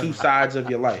to be two sides of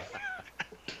your life.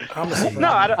 I'm a soprano.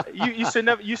 No, I don't.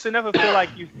 You should never feel like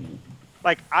you.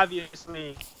 Like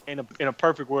obviously, in a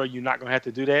perfect world, you're not gonna have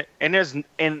to do that.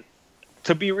 And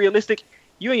to be realistic,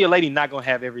 you and your lady not gonna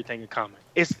have everything in common.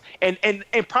 It's and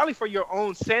probably for your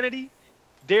own sanity,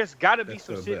 there's got to be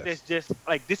some shit that's just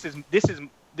like this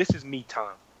is me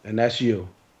time. And that's you.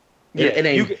 Yeah, it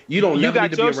ain't. You don't never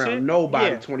need to be around shit?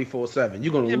 nobody Yeah. 24/7.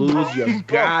 You're gonna lose your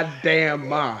goddamn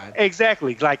mind.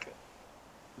 Exactly. Like,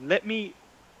 let me.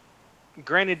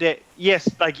 Granted that yes,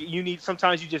 like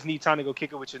sometimes you just need time to go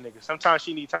kick it with your niggas. Sometimes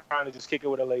she needs time to just kick it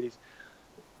with her ladies.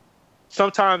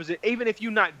 Sometimes even if you're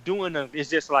not doing them, it's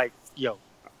just like, yo,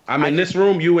 I'm in this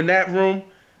room, you in that room,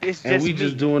 it's and just we me.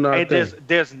 just doing our and thing.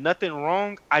 there's nothing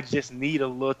wrong. I just need a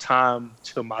little time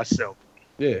to myself.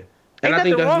 Yeah, Ain't and I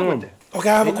think nothing that's wrong with normal. that. Okay,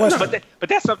 I have a question. But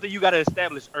that's something you got to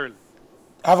establish early.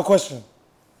 I have a question.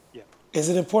 Yeah. Is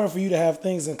it important for you to have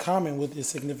things in common with your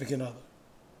significant other?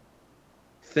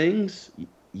 Things,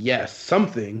 yes, some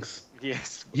things.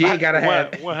 Yes. You ain't gotta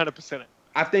have 100%.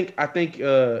 I think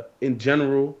in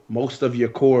general, most of your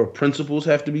core principles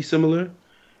have to be similar.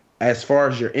 As far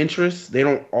as your interests, they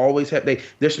don't always have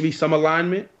there should be some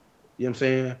alignment, you know what I'm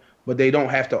saying? But they don't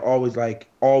have to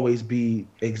always be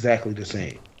exactly the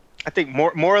same. I think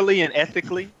morally and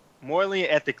ethically,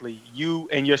 you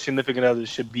and your significant other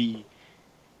should be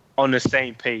on the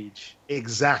same page.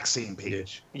 Exact same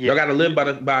page. Yeah. Y'all gotta live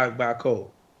by a code.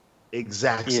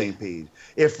 Exact same page.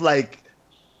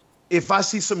 If I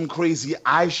see something crazy,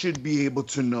 I should be able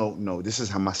to know, no, this is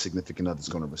how my significant other is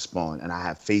going to respond. And I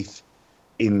have faith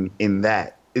in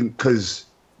that. Because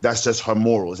that's just her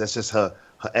morals. That's just her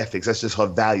ethics. That's just her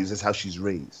values. That's how she's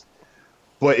raised.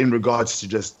 But in regards to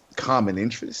just common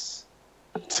interests,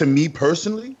 to me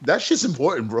personally, that shit's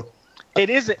important, bro. It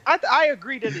isn't. I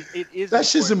agree that it is. That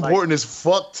shit's important as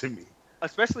fuck to me.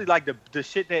 Especially like the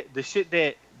shit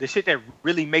that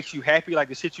really makes you happy, like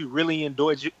the shit you really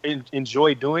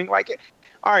enjoy doing. Like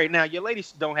all right, now your lady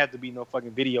don't have to be no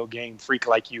fucking video game freak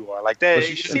like you are. Like that, But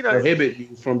she shouldn't prohibit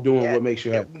you from doing what makes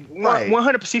you happy. Right.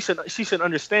 100%. She should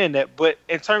understand that. But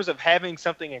in terms of having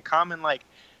something in common, like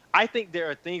I think there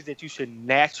are things that you should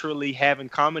naturally have in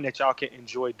common that y'all can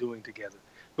enjoy doing together.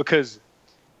 Because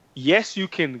yes, you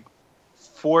can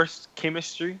force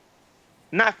chemistry.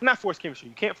 Not force chemistry.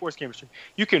 You can't force chemistry.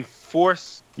 You can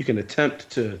force. You can attempt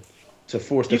to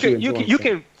force that you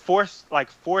can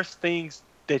force things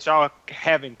that y'all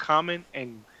have in common,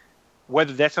 and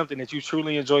whether that's something that you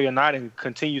truly enjoy or not, and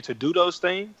continue to do those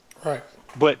things. Right.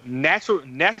 But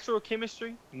natural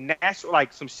chemistry,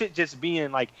 like some shit just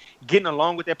being like getting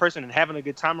along with that person and having a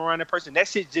good time around that person, that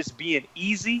shit just being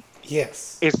easy.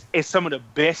 Yes. Is some of the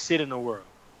best shit in the world.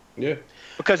 Yeah.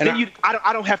 Because then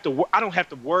I don't have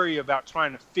to worry about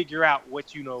trying to figure out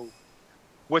what you're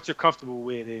comfortable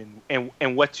with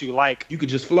and what you like. You could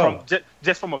just flow.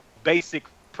 Just from a basic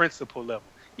principle level.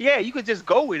 Yeah, you could just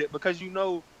go with it because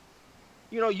you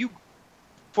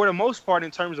for the most part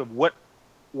in terms of what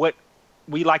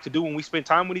we like to do when we spend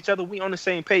time with each other, we on the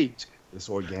same page. It's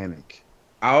organic.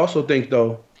 I also think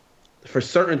though, for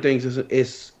certain things,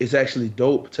 it's actually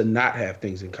dope to not have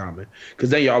things in common because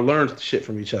then y'all learn shit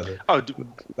from each other. Oh,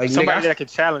 like somebody that can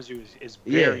challenge you is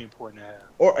very important to have.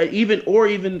 Or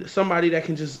even somebody that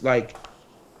can just like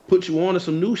put you on to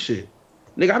some new shit.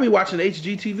 Nigga, I be watching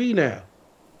HGTV now.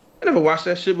 I never watched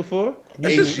that shit before.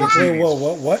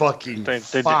 HGTV, what? Fucking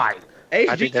fire.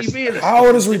 HGTV is how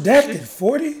old is Redacted?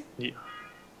 40? Yeah.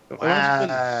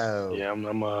 Wow. Yeah, I'm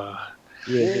I'm a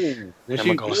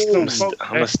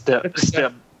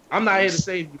step. I'm not here to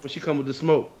save you, but she come with the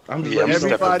smoke. I'm just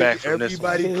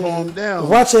Everybody calm down.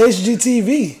 Watch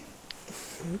HGTV.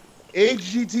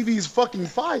 HGTV is fucking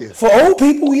fire. For old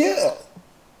people, yeah.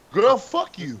 Girl,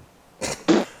 fuck you.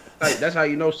 That's how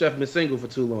you know Chef been single for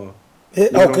too long. Okay.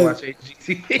 Don't watch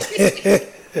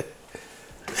HGTV.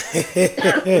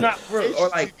 Not for real. Or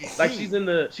like she's in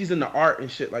the art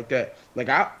and shit like that. Like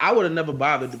I would have never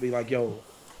bothered to be like, yo,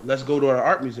 let's go to an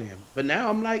art museum. But now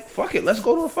I'm like, fuck it, let's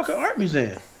go to a fucking art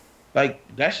museum. Like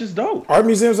that's just dope. Art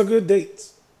museums are good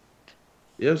dates.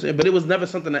 You know what I'm saying? But it was never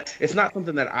it's not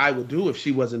something that I would do if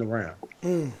she wasn't around.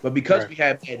 But because we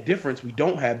have that difference, we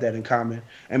don't have that in common.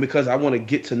 And because I want to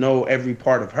get to know every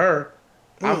part of her,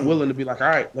 I'm willing to be like, all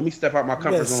right, let me step out my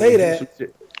comfort zone. Say that.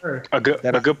 A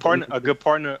good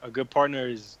partner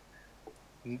is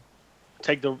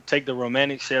take the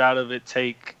romantic shit out of it.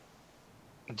 Take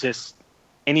just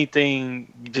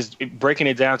anything, just breaking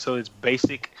it down so it's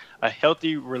basic. A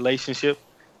healthy relationship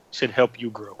should help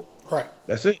you grow. Right.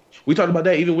 That's it. We talked about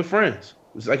that even with friends.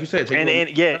 It's like you said.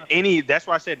 That's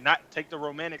why I said not take the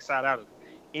romantic side out of it.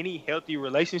 Any healthy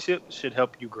relationship should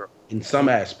help you grow in some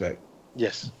aspect.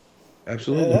 Yes.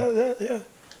 Absolutely. Yeah.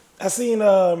 I seen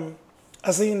our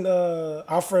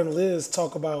friend Liz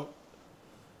talk about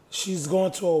she's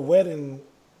going to a wedding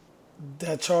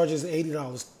that charges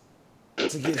 $80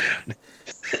 to get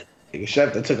Nigga,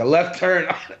 Chef that took a left turn.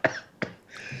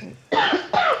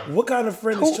 What kind of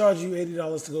friend is charging you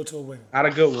 $80 to go to a wedding? Not a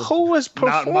good one. Who was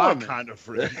performing? Not my kind of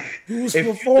friend. Who's If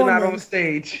performing? you're not on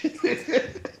stage.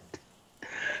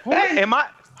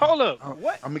 Hold up.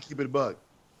 What? I'm gonna keep it a buck.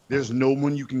 There's no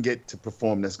one you can get to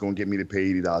perform that's gonna get me to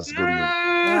pay $80 to go to you.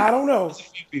 I don't know.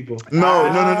 People. No.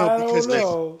 I Because don't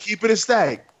know. keep it a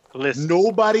stack. Listen.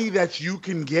 Nobody that you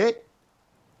can get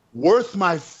worth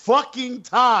my fucking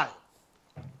time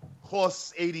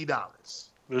costs $80.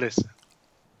 Listen.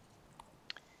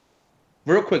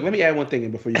 Real quick, let me add one thing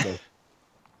in before you go.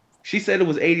 She said it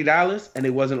was $80 and it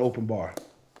wasn't open bar.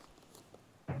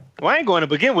 Well, I ain't going to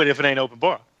begin with if it ain't open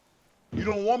bar. You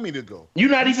don't want me to go. All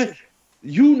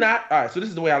right, so this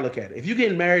is the way I look at it. If you're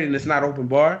getting married and it's not open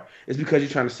bar, it's because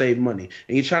you're trying to save money.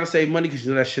 And you're trying to save money because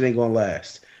you know that shit ain't gonna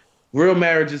last. Real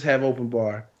marriages have open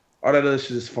bar. All that other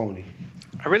shit is phony.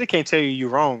 I really can't tell you're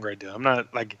wrong right there. I'm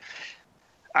not like...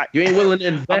 You ain't willing to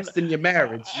invest in your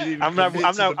marriage. I'm not going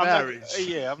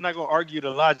to argue the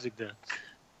logic there.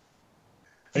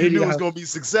 If you knew it was going to be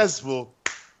successful,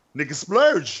 nigga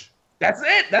splurge. That's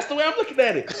it. That's the way I'm looking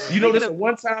at it. You know, this is a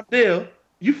one-time deal.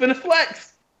 You finna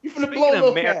flex. You finna blow a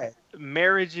little cash.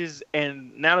 Marriages,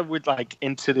 and now that we're like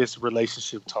into this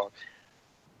relationship talk,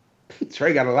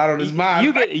 Trey got a lot on his mind.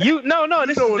 This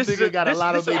nigga got a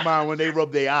lot on their mind when they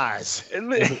rub their eyes.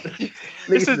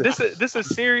 This is a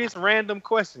serious random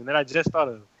question that I just thought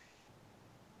of.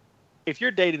 If you're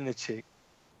dating a chick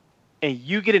and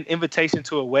you get an invitation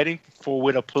to a wedding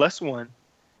with a +1,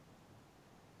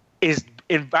 is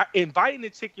inviting the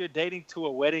chick you're dating to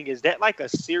a wedding, is that like a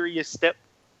serious step?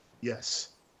 Yes.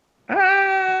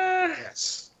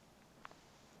 Yes.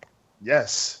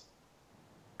 Yes.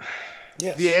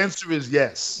 Yes. The answer is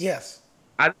yes. Yes.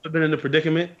 I've never been in a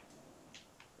predicament,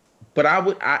 but I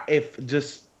wouldn't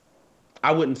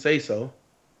say so.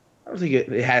 I don't think it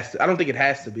has to. I don't think it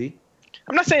has to be.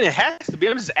 I'm not saying it has to be.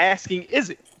 I'm just asking, is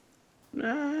it?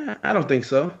 Nah, I don't think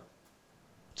so.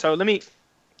 So let me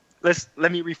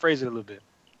rephrase it a little bit.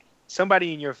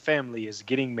 Somebody in your family is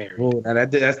getting married. Oh,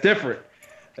 that's different.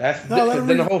 That's No, different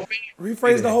than the whole thing.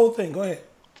 Rephrase the whole thing. Go ahead.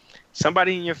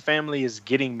 Somebody in your family is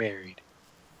getting married.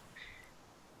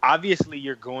 Obviously,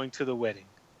 you're going to the wedding.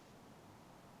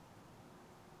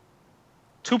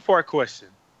 Two-part question.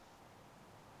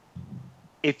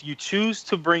 If you choose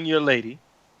to bring your lady,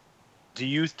 do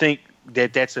you think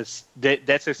that's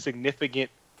a significant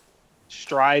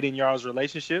stride in y'all's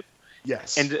relationship?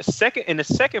 Yes. And the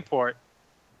second part,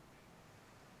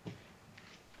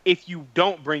 if you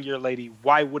don't bring your lady,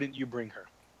 why wouldn't you bring her?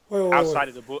 Wait. Outside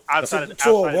of the book, outside to of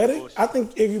a the wedding? bullshit. I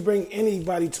think if you bring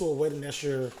anybody to a wedding, that's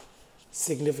your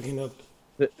significant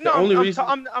other. The only reason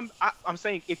I'm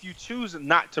saying if you choose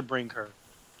not to bring her,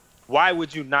 why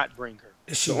would you not bring her?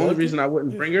 the only reason I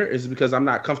wouldn't bring her is because I'm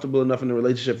not comfortable enough in the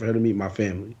relationship for her to meet my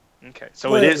family. Okay,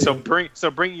 so it is. So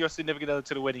bringing your significant other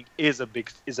to the wedding is a big.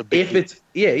 If deal.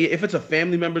 if it's a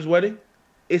family member's wedding,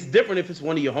 it's different if it's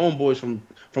one of your homeboys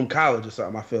from college or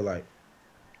something. I feel like.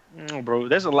 No, bro,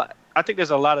 there's a lot. I think there's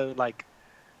a lot of like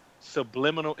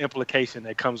subliminal implication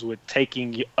that comes with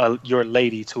taking your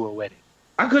lady to a wedding.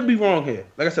 I could be wrong here.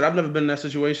 Like I said, I've never been in that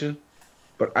situation,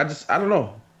 but I don't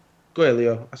know. Go ahead,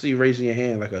 Leo. I see you raising your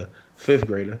hand like a fifth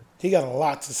grader. He got a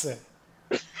lot to say.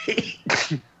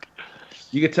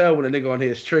 You can tell when a nigga on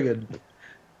here is triggered.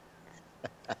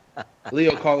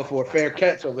 Leo calling for a fair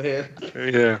catch over here.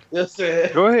 Yeah. Yes, sir.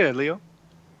 Go ahead, Leo.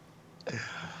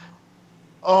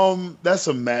 That's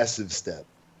a massive step.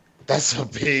 That's a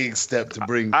big step to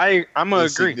bring I'm gonna a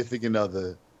agree. significant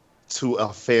other to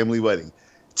a family wedding.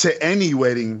 To any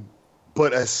wedding,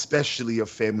 but especially a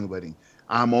family wedding.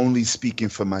 I'm only speaking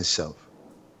for myself.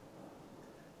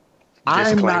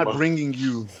 I'm Disclaimer. not bringing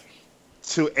you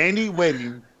to any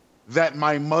wedding that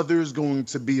my mother's going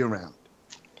to be around.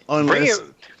 Unless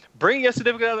Bring your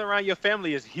significant other around your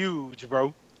family is huge,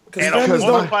 bro. Because And families,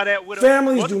 multiply that with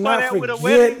families do multiply not that with a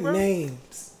forget wedding, bro.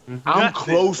 names. I'm Nothing,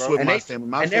 close bro. with And my they- family.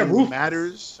 My and they're family ruthless.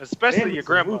 matters. Especially your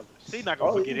grandmother. She's not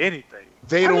gonna Oh, forget yeah. anything.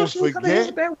 They I know don't she was coming here with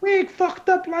forget. that wig fucked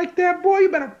up like that, boy. You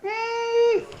better.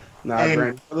 Nah, And-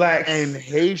 Granny, relax. And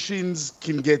Haitians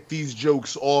can get these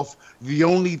jokes off. The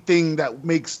only thing that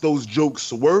makes those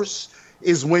jokes worse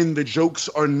is when the jokes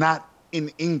are not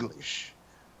in English.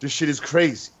 This shit is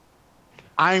crazy.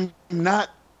 I'm not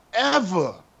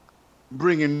ever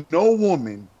bringing no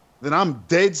woman that I'm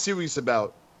dead serious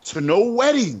about to no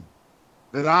wedding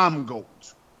that I'm going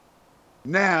to.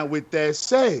 Now, with that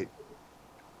said,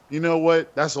 you know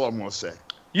what? That's all I'm gonna say.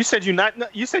 You said you're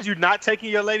not taking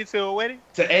your lady to a wedding?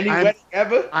 To any I'm- wedding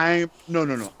ever?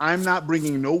 No. I'm not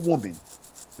bringing no woman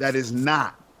that is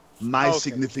not my Okay.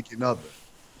 significant other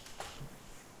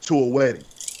to a wedding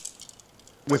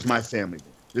with my family.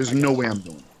 There's no way I'm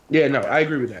doing it. Yeah, no, I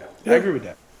agree with that. Yeah. I agree with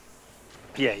that.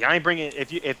 Yeah, I ain't bringing.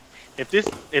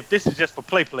 If this is just for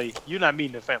play, you're not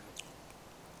meeting the family.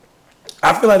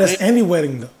 I feel like that's any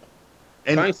wedding though.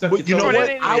 And I ain't stuck but you your know toe. what?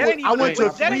 That ain't I even went a-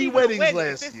 to that ain't 3 even a weddings wedding.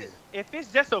 last year. If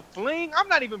it's just a fling, I'm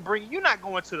not even bringing. You're not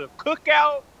going to the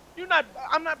cookout.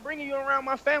 I'm not bringing you around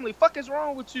my family. Fuck is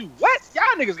wrong with you? What? Y'all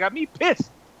niggas got me pissed.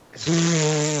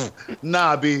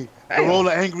 Nah, B. The Damn. role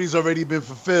of angry's already been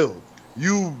fulfilled.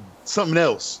 You something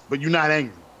else, but you're not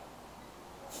angry.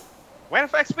 Matter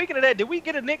of fact, speaking of that, did we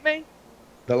get a nickname?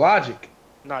 The logic.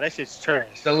 No, that shit's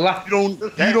trash. The logic.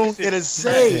 You don't get a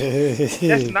say.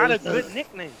 That's not a good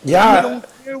nickname. Yeah,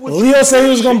 Leo said he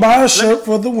was gonna buy a shirt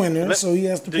for the winner, so he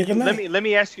has to pick a name. Let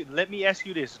me ask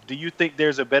you this. Do you think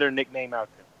there's a better nickname out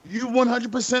there? You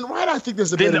 100% right. I think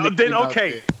there's a better Then nickname out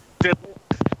okay. there. Then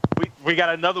we got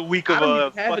another week I of don't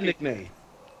even have a fucking. nickname.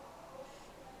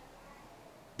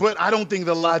 But I don't think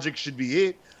the logic should be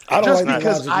it. I don't Just like the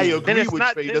because logic I either. agree Then it's with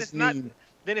not. Trey Then it's doesn't not. mean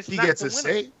Then it's he not gets the a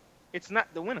winner. say. It's not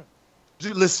the winner.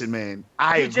 Dude, listen, man.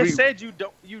 I You agree. just said you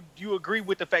don't. You agree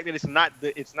with the fact that it's not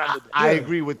the. It's not the. I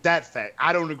agree with that fact.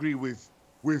 I don't agree with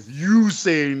you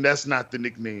saying that's not the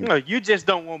nickname. No, you just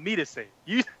don't want me to say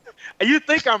it. You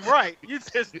think I'm right. You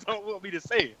just don't want me to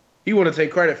say it. He want to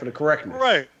take credit for the correctness.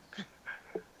 Right.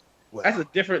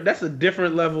 That's a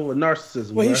different level of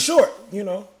narcissism. Well, bruh. he's short, you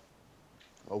know.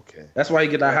 Okay. That's why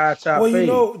you get that high top Well, you fame.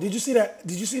 know, did you see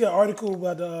that article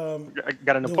about I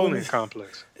got a Napoleon women-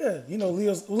 complex. yeah, you know,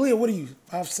 Leo, what are you,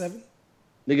 5'7"?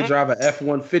 Nigga drive a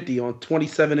F-150 on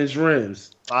 27-inch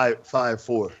rims.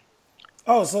 5'4".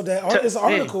 Oh, so that it's an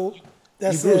Hey. article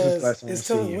that You bruised this says last time I it's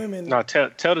seen telling you. women. No, tell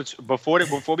the before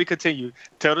we continue.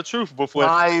 Tell the truth before,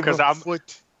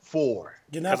 5'4".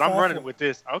 You're not I'm running 5'4". with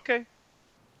this. Okay.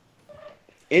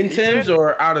 In He Tim's said it.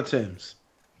 or out of Tim's?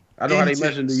 I know how In they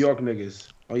measure New Tim's. York niggas.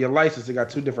 On your license, they got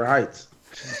 2 different heights.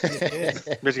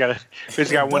 Bitch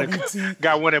got one. WT.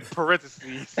 Got one in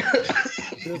parentheses.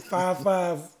 The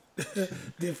 5'5",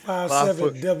 the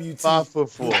 5'7" WT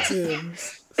 5'4".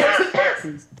 Tim's.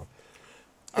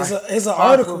 It's an 5'4".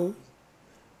 article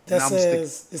that And I'm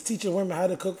says it's teaching women how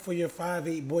to cook for your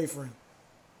 5'8" boyfriend.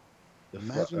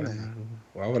 Imagine that.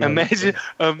 Why would I- Imagine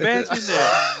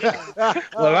that.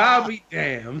 Well, I'll be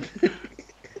damned.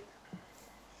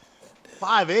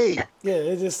 5'8". Yeah,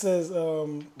 it just says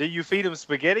Do you feed him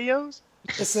SpaghettiOs?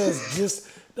 it says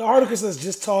the article says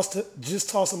just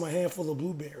toss him a handful of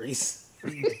blueberries.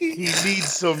 He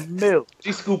needs some milk.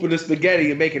 She's scooping the spaghetti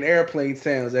and making airplane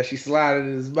sounds as she slided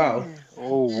in his mouth.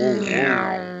 Oh,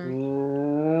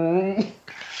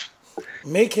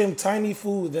 Make him tiny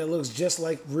food that looks just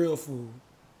like real food.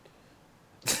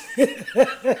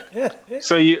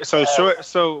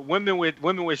 So women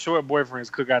with short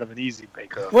boyfriends cook out of an easy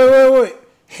bake oven. Wait.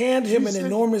 Hand him an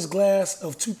enormous glass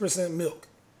of 2% milk.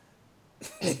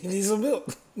 He needs some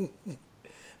milk.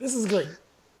 This is great.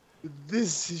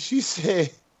 She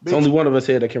said. There's only one of us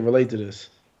here that can relate to this.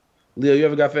 Leo, you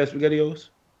ever got fat SpaghettiOs?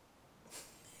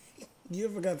 You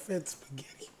ever got fed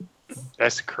spaghetti?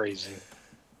 That's crazy.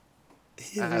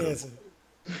 He didn't answer.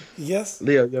 Yes?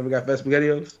 Leo, you ever got fat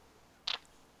SpaghettiOs?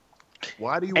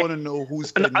 Why do you want to know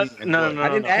who's fed me? and No. what? I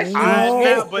didn't ask you.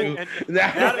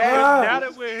 Now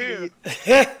that we're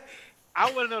here,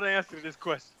 I want to know the answer to this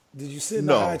question. Did you sit in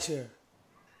No. the high chair?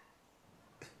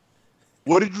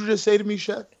 What did you just say to me,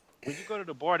 Chef? When you go to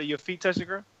the bar, do your feet touch the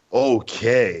ground?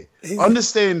 Okay.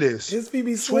 Understand this. His feet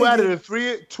be Two out of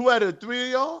swinging. the three of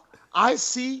y'all, I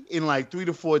see in like 3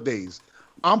 to 4 days.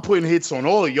 I'm putting hits on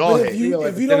all of y'all But heads.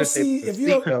 if you don't see, if you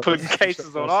don't, Putting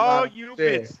cases on all you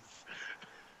bitches.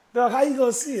 dog, how you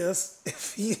gonna see us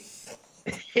if he?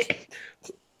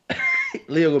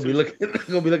 Leo gonna be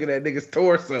looking at niggas'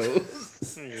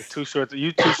 torsos. You're too short.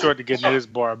 You too short to get into this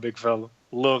bar, big fella,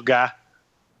 little guy.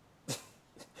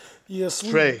 You're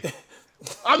sweet. Trey.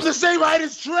 I'm the same height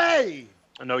as Trey.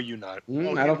 No, you not.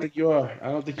 I don't think you are. I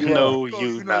don't think you No, are.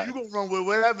 you know, not. you gonna run with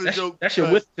whatever joke. That's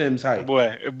your with Tim's height.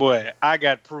 Boy, I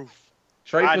got proof.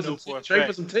 Trey I put know some for a Trey fact.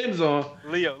 put some Tim's on.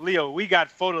 Leo, we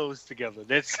got photos together.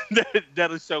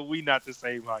 That'll show we not the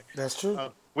same height. That's true.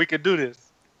 We could do this.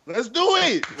 Let's do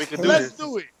it. We can do Let's this.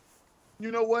 do it.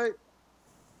 You know what?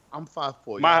 I'm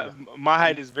 5'4". My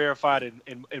height is verified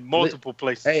in multiple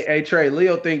places. Hey Trey,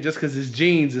 Leo think just because his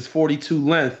jeans is 42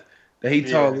 length that he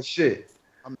tall as shit.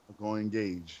 I'm not going to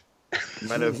engage.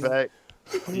 Matter of fact,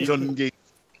 I'm done engaging.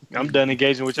 I'm done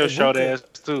engaging with your short ass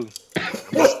too.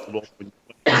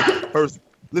 First,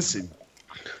 listen.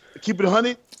 Keep it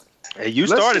 100. Hey, you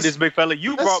Let's started just- this, big fella.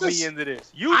 You let's brought just- me into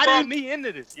this. You I brought didn't- me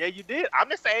into this. Yeah, you did. I'm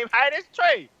the same height as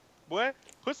Trey. Boy,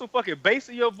 put some fucking bass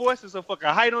in your voice and some fucking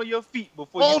height on your feet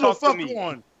before you Hold the talk to fuck me.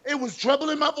 on. It was treble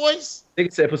in my voice.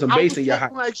 Nigga said put some I bass was in your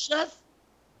talking height. like Chef.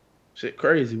 Shit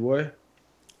crazy, boy.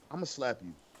 I'm gonna slap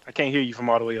you. I can't hear you from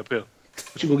all the way up here.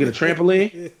 What, you gonna get a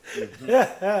trampoline?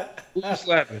 Who you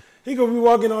slapping? He gonna be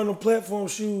walking on the platform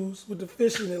shoes with the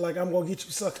fish in it, like I'm gonna get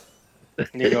you sucker.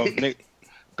 Nigga,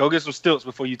 go get some stilts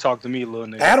before you talk to me, little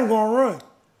nigga. Adam gonna run.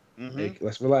 Hey,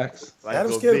 let's relax. Like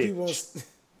Adam's a scared of bitch. people.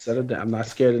 Settle down. I'm not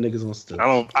scared of niggas on still.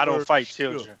 I don't fight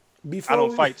children. Before I don't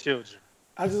we- fight children.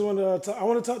 I just want to talk. I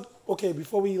want to talk. Okay,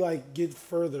 before we like get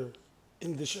further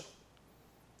in the show,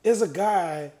 there's a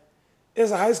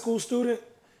high school student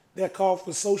that called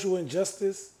for social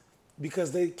injustice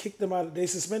because they kicked him out. They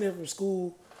suspended him from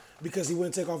school because he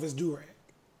wouldn't take off his do rag.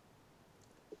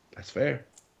 That's fair.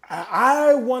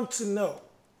 I want to know,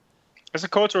 It's a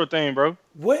cultural thing, bro.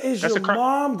 what is That's your a crime.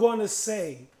 mom going to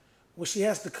say when she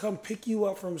has to come pick you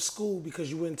up from school because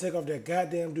you wouldn't take off that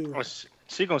goddamn do Oh, rag?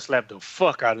 she gonna slap the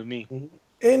fuck out of me.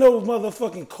 Ain't no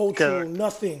motherfucking cultural Okay.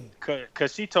 nothing.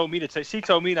 Cause she told me not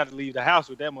to leave the house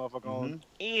with that motherfucker on My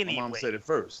anyway. mom said it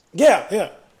first. Yeah.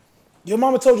 Your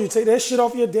mama told you to take that shit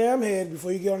off your damn head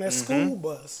before you get on that Mm-hmm. school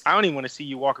bus. I don't even want to see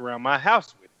you walk around my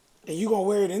house with it. And you gonna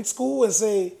wear it in school and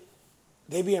say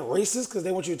they being racist because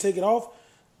they want you to take it off.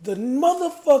 The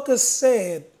motherfucker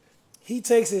said he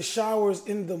takes his showers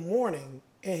in the morning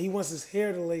and he wants his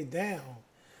hair to lay down,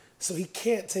 so he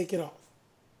can't take it off.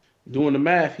 Doing the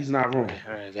math, he's not wrong.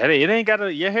 It ain't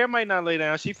gotta. Your hair might not lay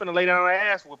down. She finna lay down her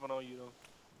ass whooping on you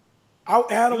though. You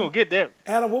gonna Adam, get that?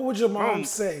 what would your mom Um,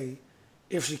 say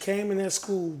if she came in that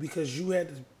school because you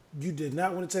did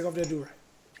not want to take off that do-rag?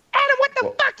 Adam, what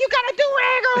the fuck you got a do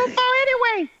rag on for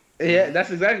anyway? Yeah, that's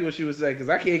exactly what she was saying. Because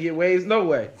I can't get waves no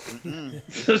way.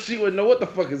 So she wouldn't know what the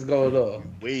fuck is going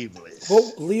on. Waveless.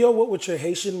 Leo, what would your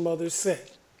Haitian mother say?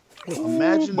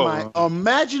 Imagine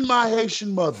Ooh, my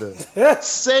Haitian mother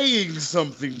saying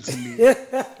something to me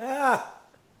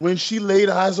when she laid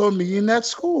eyes on me in that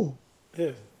school.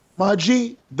 Yeah. My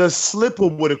G, the slipper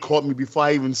would have caught me before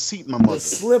I even seat my mother. The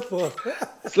slipper.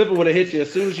 Slipper would have hit you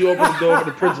as soon as you opened the door for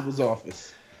the principal's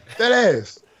office. That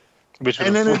ass. bitch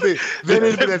And then with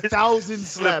it'd been 1,000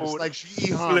 slaps Slipper like she E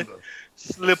Honda.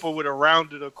 Slipper would have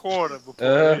rounded a corner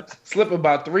before. Slipper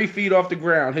about 3 feet off the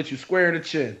ground, hit you square in the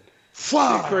chin.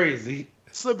 Fuck. Crazy.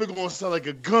 Slipper gonna sound like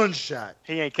a gunshot.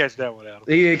 He ain't catch that one, Adam.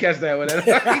 He didn't catch that one. He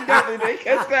definitely didn't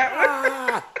catch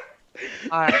that one.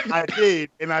 I did,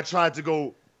 and I tried to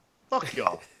go, fuck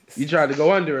y'all. You tried to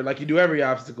go under it like you do every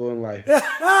obstacle in life.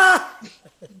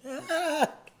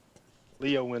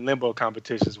 Leo win limbo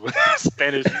competitions with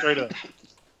standing straight up.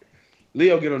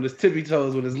 Leo get on his tippy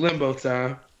toes with his limbo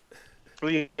time.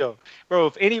 Leo, bro,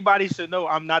 if anybody should know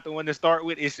I'm not the one to start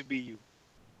with, it should be you.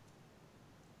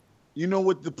 You know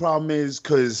what the problem is?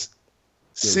 Because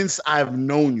since I've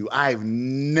known you, I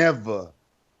don't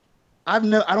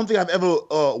think I've ever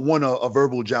won a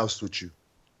verbal joust with you.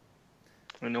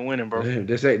 And the winning, bro.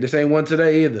 This ain't one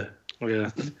today either.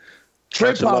 Yeah. Trey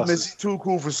Bunch of problem losses. is he's too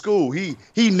cool for school. He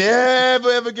never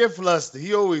ever get flustered.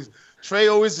 Trey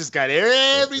always just got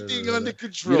everything under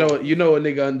control. You know a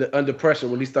nigga under pressure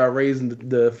when he start raising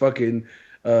the fucking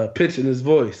pitch in his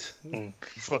voice.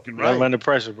 Fucking Right right. under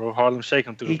pressure, bro. Harlem shake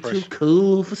him through He the pressure. too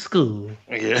cool for school.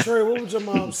 Yeah. Trey, what would your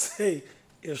mom say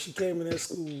if she came in that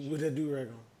school with that do-rag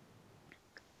on?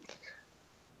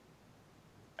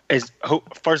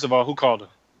 First of all, who called her?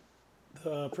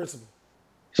 The principal.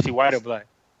 She white or black?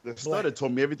 The stutter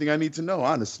told me everything I need to know,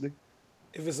 honestly.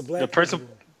 If it's a black The principal?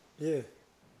 Yeah.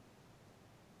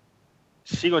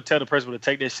 She gonna tell the principal to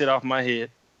take that shit off my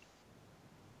head.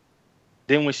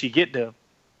 Then when she get there,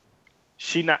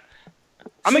 she not.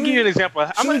 I'm gonna give you an example.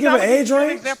 I'm gonna give an age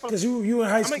range example. because you in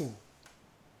high I'ma- school,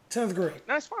 10th grade.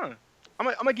 That's fine. I'm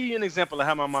gonna give you an example of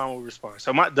how my mom would respond.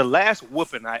 So the last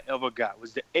whooping I ever got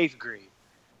was the 8th grade.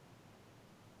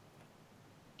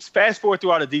 Just fast forward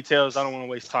through all the details. I don't want to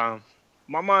waste time.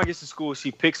 My mom gets to school.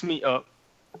 She picks me up.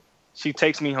 She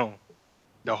takes me home.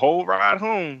 The whole ride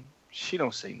home, she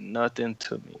don't say nothing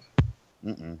to me.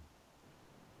 Mm-mm.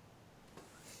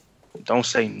 Don't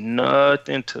say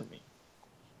nothing to me.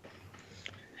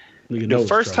 Nigga know it's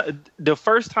trouble. The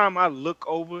first time I look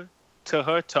over to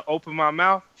her to open my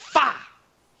mouth, fire!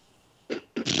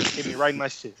 Hit me right in my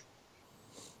shit.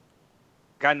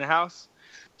 Got in the house.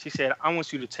 She said, I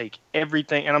want you to take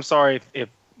everything. And I'm sorry if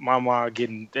my mom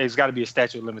there's got to be a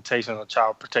statute of limitations on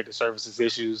child protective services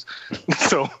issues.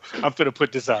 So I'm finna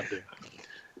put this out there.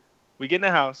 We get in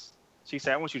the house. She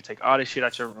said, I want you to take all this shit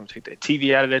out your room. Take that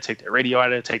TV out of there. Take that radio out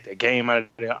of there. Take that game out of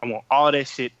there. I want all that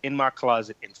shit in my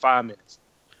closet in 5 minutes.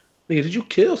 Nigga, did you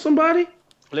kill somebody?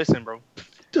 Listen, bro.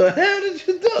 The hell did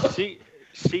you do?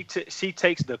 She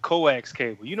takes the coax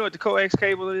cable. You know what the coax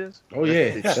cable is? Oh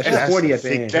yeah, that's That's just 40 at the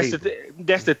thick end.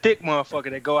 That's the thick motherfucker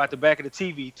that go out the back of the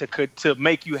TV to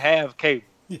make you have cable.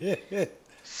 Yeah.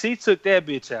 She took that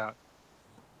bitch out.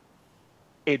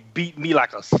 It beat me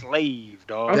like a slave,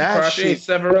 dog. I'm That surprised she ain't shit-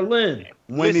 sever a limb.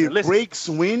 When Listen. it breaks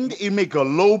wind, it make a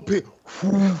low pitch.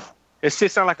 It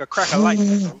shit sound like a crack of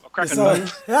lightning, bro. A crack of lightning.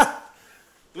 So,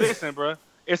 Listen, bro.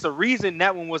 It's a reason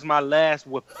that one was my last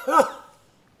whoop.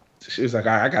 She was like,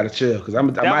 all right, I gotta chill because my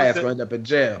was ass the- gonna end up in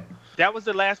jail. That was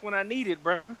the last one I needed,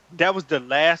 bro. That was the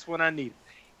last one I needed.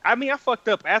 I mean, I fucked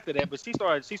up after that, but she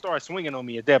started swinging on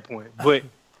me at that point. But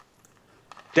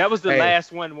that was the Hey.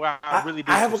 last one where I really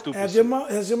did some stupid has shit.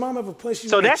 your mom ever punched you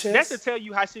So in the that's chest? to tell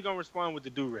you how she gonna respond with the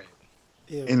do-rag.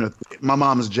 Yeah. My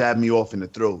mom's jabbed me off in the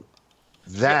throat.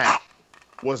 That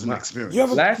was an experience. You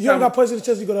ever Last got time- punched in the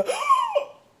chest? You go to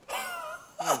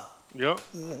Yep.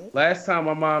 Last time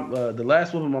my mom, the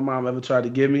last whooping my mom ever tried to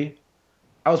give me,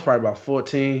 I was probably about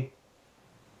 14.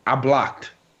 I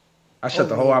blocked. I shut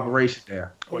the whole operation down.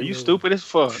 Well, you stupid as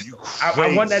fuck.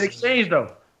 I won that exchange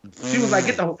though. She was like,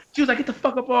 get the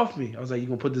fuck up off me. I was like, you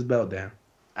gonna put this belt down.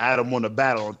 Adam won a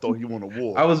battle and thought he won a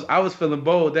war. I was feeling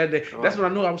bold that day. That's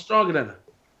when I knew I was stronger than her.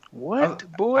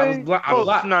 What, boy? I was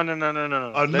blocked. No.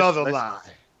 Another lie.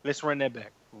 Let's run that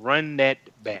back. Run that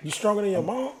back. you stronger than your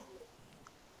mom?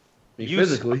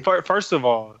 Physically. First of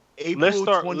all, April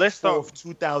let's start. 24th,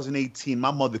 2018,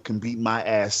 my mother can beat my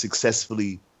ass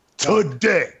successfully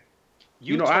today.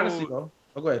 You know, honestly though.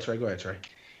 Oh, go ahead, Trey.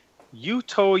 You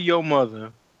told your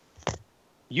mother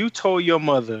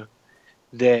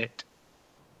that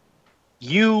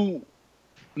you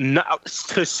Not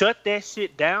to shut that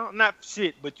shit down. Not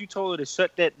shit, but you told her to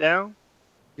shut that down.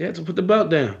 Yeah, to put the belt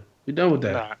down. We done with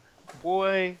that. Nah,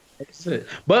 boy. That's it.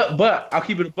 But I'll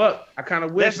keep it a buck. I kind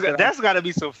of wish That's got to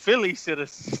be some Philly shit.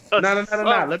 No.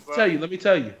 Let me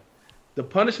tell you. The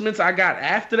punishments I got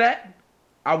after that,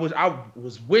 I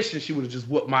was wishing she would have just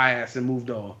whooped my ass and moved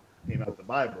on. Came out the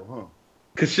Bible, huh?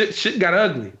 Cause shit got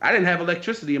ugly. I didn't have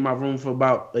electricity in my room for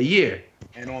about a year.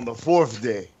 And on the fourth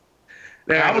day,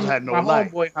 I was had at no my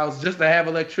light. homeboy house just to have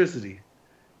electricity.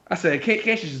 I said, can't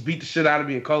you just beat the shit out of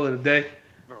me and call it a day?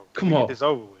 Bro, Come on. It's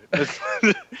over with.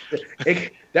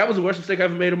 That was the worst mistake I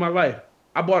ever made in my life.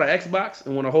 I bought an Xbox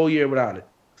and went a whole year without it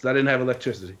because I didn't have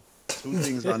electricity. Two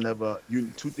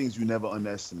things you never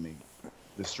underestimate: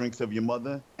 the strength of your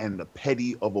mother and the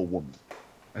petty of a woman.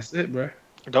 That's it, bro.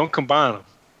 Don't combine them.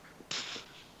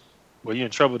 Well, you're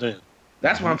in trouble then.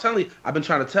 That's what I'm telling you. I've been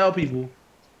trying to tell people.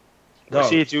 Well,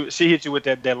 Dog, she hit you with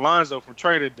that Lonzo from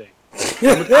Trader Day.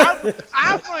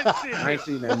 I wasn't sitting I ain't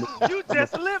seen that movie. You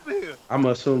just live here. I'm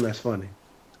gonna assume that's funny.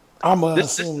 I'm gonna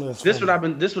This assume this. what I've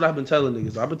been telling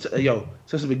niggas.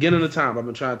 Since the beginning of the time, I've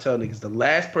been trying to tell niggas the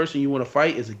last person you want to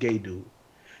fight is a gay dude,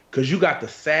 cause you got the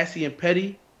sassy and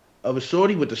petty of a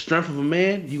shorty with the strength of a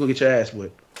man. You gonna get your ass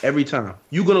whipped every time.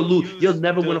 You gonna lose. You'll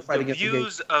never win a fight against a gay. The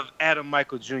views of Adam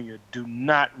Michael Jr. do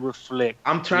not reflect.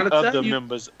 I'm trying to the tell other you,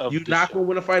 members of you're the not show. gonna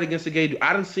win a fight against a gay dude.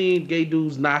 I done seen gay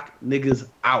dudes knock niggas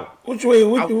out. Which way?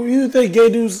 What you think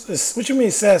gay dudes? What you mean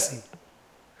sassy?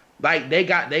 Like they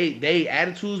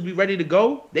attitudes be ready to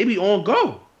go. They be on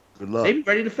go. Good luck. They be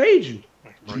ready to fade you.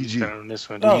 Bro, you stand on this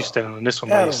one. No. You stand on this one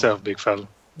by Adam. yourself, big fella.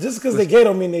 Just because they gay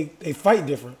don't mean they fight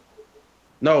different.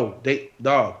 No,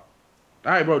 dog.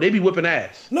 All right, bro. They be whipping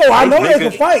ass. No, I know they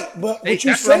can niggas- fight, but what you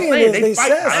that's what I'm saying saying. is They they fight.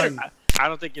 sassy. I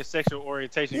don't think your sexual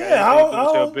orientation Yeah, got anything to do with I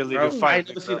your don't- ability Bro, to I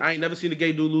fight. ain't never seen a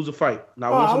gay dude lose a fight.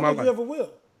 Not Oh, once I in don't my think life. you ever will.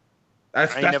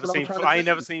 That's I ain't never what I'm seen. trying to I ain't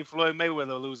tell never seen Floyd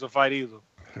Mayweather lose a fight either. you.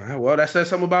 All right, well, that says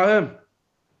something about him.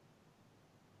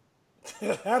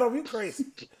 Adam, you crazy?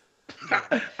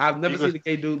 I've never You seen go- a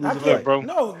gay dude I lose a can't, fight. bro.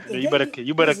 No, You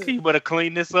better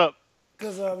clean this up.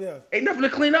 Because yeah. Ain't nothing to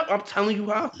clean up. I'm telling you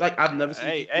how. Like I've never seen.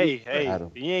 a gay dude fight.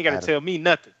 Adam, You ain't gotta Adam. tell me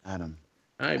nothing. Adam,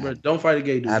 All right, bro. Don't fight a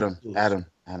gay dude. Adam,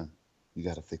 you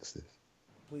gotta fix this.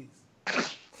 Please.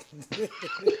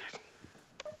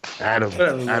 Adam,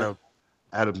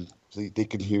 please, they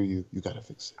can hear you. You gotta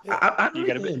fix it. I You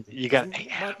gotta, understand. you got.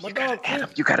 My dog, Adam,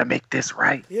 you gotta make this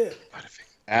right. Yeah. You gotta fix it.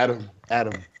 Adam, All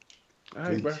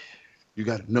right, please. bro. You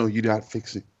gotta you gotta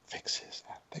fix it. Fix this.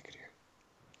 Adam, they can hear.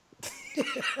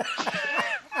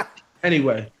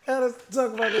 Anyway, Adam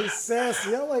talking about they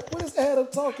sassy. I'm like, what is Adam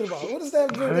talking about? What does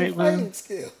that do with their Right, man. fighting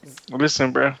skills?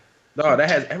 Listen, bro. no, that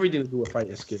has everything to do with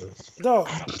fighting skills. Dog,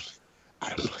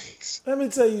 Adam, please. let me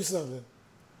tell you something.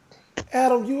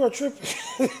 Adam, you are tripping.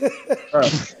 Bro,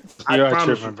 I You are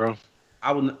promise tripping, you, bro.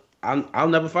 I'll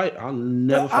never fight. I'll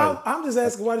never fight. I'm just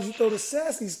asking, why did you throw the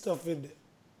sassy stuff in there?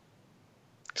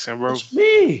 Listen, bro. It's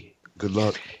me. Good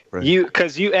luck. Right.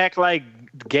 Because you act like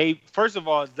gay. First of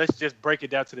all, let's just break it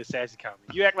down to the sassy comment.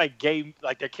 You act like gay,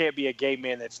 like there can't be a gay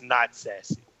man that's not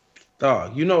sassy.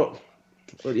 Dog, you know,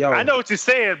 yo. I know what you're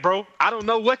saying, bro. I don't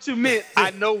know what you meant.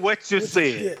 I know what you're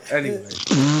saying. Anyway,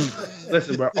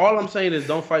 listen, bro. All I'm saying is,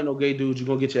 don't fight no gay dudes. You're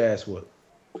gonna get your ass whooped.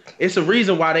 It's a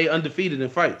reason why they undefeated in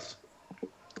fights.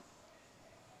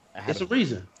 It's a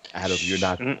reason. Adam, you're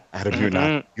not. Mm-mm.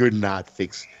 Adam, you're not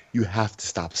fixed. You have to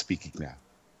stop speaking now.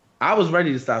 I was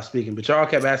ready to stop speaking, but y'all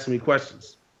kept asking me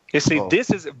questions. You see, Oh.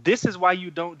 this is why you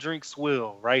don't drink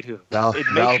swill right here. Val- It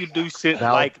Val- makes you do shit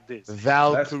Val- like this.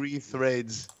 Valkyrie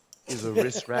Threads is a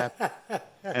wrist wrap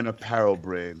and apparel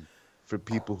brand for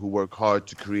people who work hard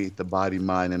to create the body,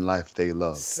 mind, and life they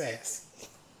love. Sassy.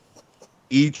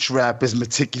 Each wrap is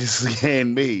meticulously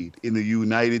handmade in the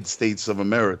United States of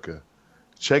America.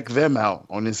 Check them out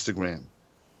on Instagram.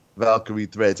 Valkyrie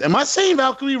Threads. Am I saying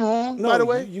Valkyrie wrong, No, by the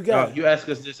way? you got You ask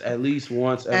us this at least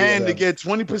once. Every And to other- get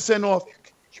 20% off,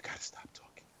 you gotta stop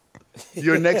talking.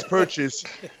 Your next purchase,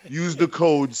 use the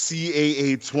code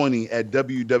CAA20 at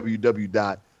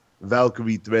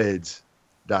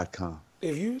www.valkyriethreads.com.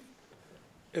 If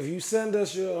you send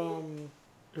us your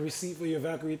receipt for your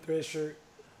Valkyrie Thread shirt,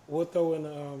 we'll throw in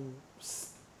a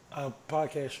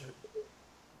podcast shirt.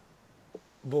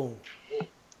 Boom.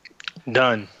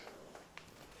 Done.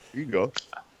 Here you go.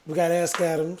 We got Ask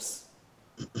Adams.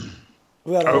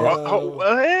 We got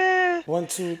 1,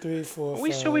 2, 3, 4.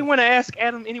 We 5. sure we want to ask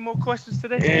Adam any more questions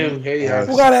today? Damn, hey, Yeah.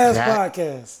 We got Ask That-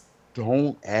 Podcast.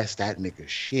 Don't ask that nigga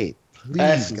shit. Please,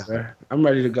 ask me, God. bro. I'm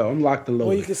ready to go. I'm locked and Well,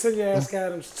 you loaded. can send your Ask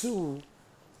Adams to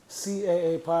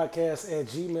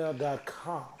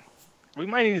caapodcast@gmail.com. We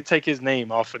might need to take his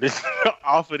name off of this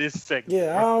off of this segment.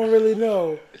 Yeah, I don't really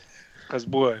know Cause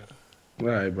boy, All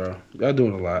right, bro. Y'all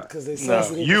doing a lot. because they no,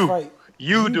 sassy they can fight.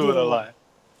 you doing a lot.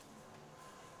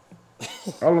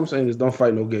 All I'm saying is don't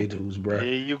fight no gay dudes, bro.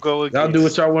 Here you go again. Y'all do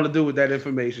what y'all want to do with that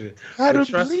information. Adam, But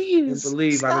trust please, and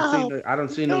believe. stop. I don't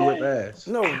see them whip ass.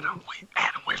 No, Adam,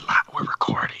 we're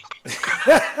recording.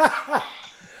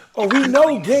 oh, we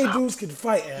know gay dudes can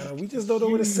fight, Adam. We just don't know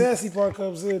where the sassy part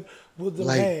comes in with the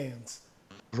Like- hands.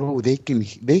 Bro, they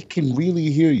can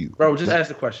really hear you. Bro, just ask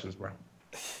the questions, bro.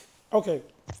 Okay,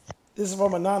 this is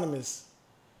from Anonymous.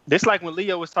 This like when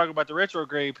Leo was talking about the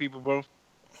retrograde people, bro.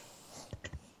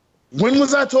 When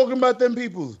was I talking about them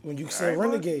people? When you said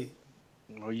renegade,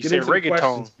 Well, you Get said into the reggaeton.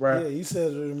 questions, bro. yeah, you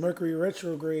said Mercury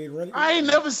retrograde. Renegade. I ain't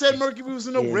never said Mercury was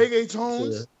in no Yeah. reggae To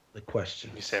tones. the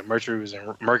question. You said Mercury was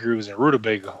in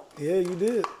Rutabaga. Yeah, you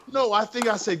did. No, I think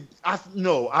I said I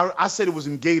said it was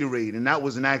in Gatorade, and that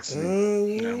was an accident.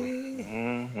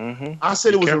 Mm, I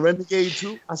said it was a careful. Renegade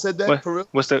too. I said that for real.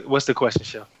 What's the question,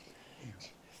 Chef?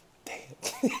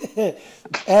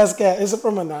 Ask Adam. Is it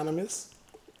from Anonymous?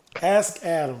 Ask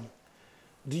Adam.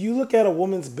 Do you look at a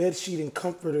woman's bed sheet and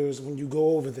comforters when you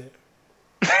go over there?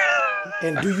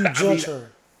 And do you judge her?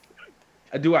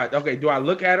 Do I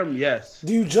look at him? Yes.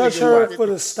 Do you judge her for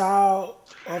the style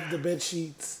of the bed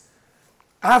sheets?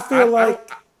 I feel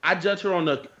like I judge her on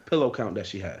the pillow count that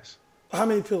she has. how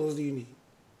many pillows do you need?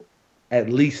 At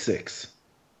least 6.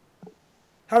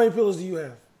 How many pillows do you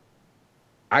have?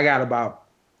 I got about,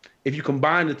 if you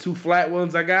combine the 2 flat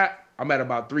ones I got, I'm at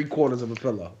about 3/4 of a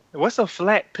pillow. What's a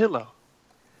flat pillow?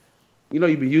 You know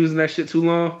you've been using that shit too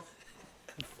long?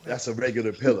 That's a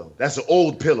regular pillow. That's an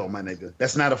old pillow, my nigga.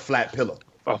 That's not a flat pillow.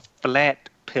 A flat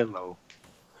pillow.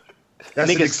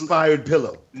 That's an Niggas- expired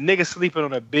pillow. Nigga sleeping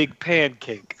on a big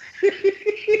pancake.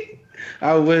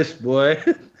 I wish, boy.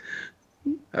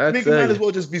 I Nigga tell might you. as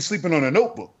well just be sleeping on a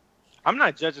notebook. I'm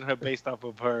not judging her based off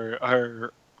of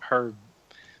her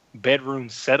bedroom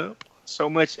setup so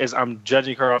much as I'm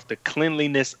judging her off the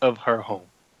cleanliness of her home.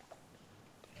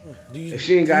 Do you, If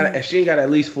she ain't got at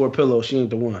least 4 pillows, she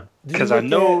ain't the one. do you Because I look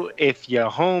know at if your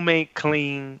home ain't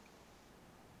clean,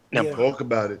 never Yeah. mind. Talk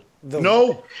about it. the-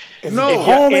 No, If no. the your-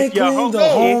 home if ain't your clean, home- the no,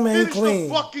 home ain't Finish clean.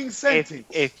 the fucking if sentence.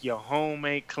 if your home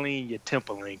ain't clean, your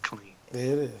temple ain't clean. There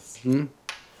it is. Hmm?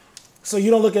 So you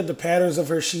don't look at the patterns of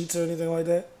her sheets or anything like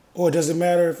that? Or does it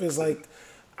matter if it's like,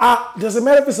 does it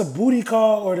matter if it's a booty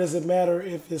call or does it matter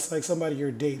if it's like somebody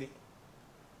you're dating?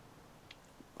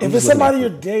 If I'm it's just looking somebody at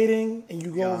you're dating and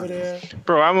you go over there,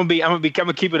 Bro, I'm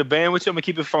gonna keep it a band with you. I'm gonna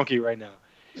keep it funky right now.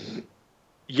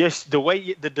 Yes,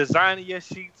 the design of your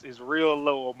sheets is real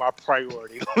low on my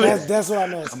priority list. that's what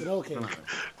I'm asking. Okay.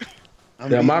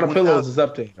 The amount of pillows is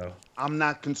up there, though. I'm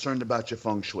not concerned about your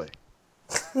feng shui.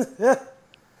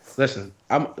 Listen,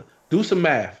 do some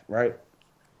math, right?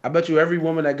 I bet you every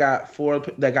woman that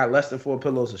got less than 4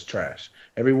 pillows is trash.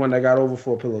 Everyone that got over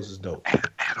 4 pillows is dope.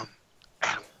 Adam,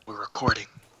 we're recording.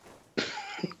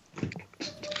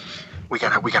 We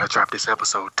gotta drop this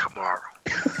episode tomorrow.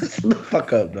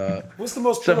 Fuck up, dog. What's the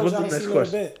most So, pillows what's y'all the done next seen on the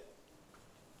question? bed?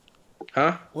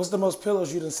 Huh? What's the most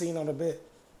pillows you done seen on the bed?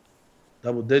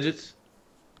 Double digits?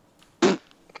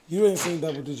 You ain't seen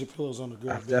double digit pillows on the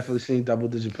girl I've bed. definitely seen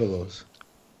double-digit pillows.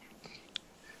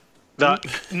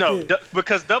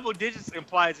 Because double digits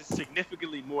implies it's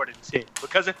significantly more than 10.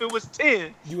 Because if it was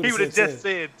 10, You he would've would have said just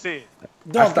said 10.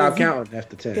 I Dog, stopped if you- counting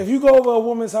after 10. If you go over a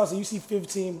woman's house and you see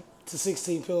 15 to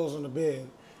 16 pillows on the bed,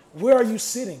 where are you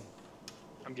sitting?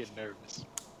 I'm getting nervous.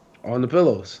 On the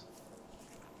pillows.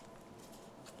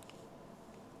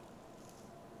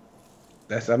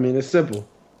 It's simple.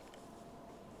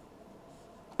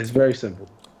 It's very simple.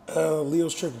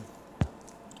 Leo's tripping.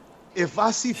 If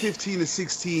I see 15 to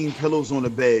 16 pillows on the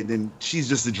bed, then she's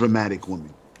just a dramatic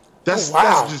woman. That's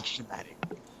wow. that's just dramatic.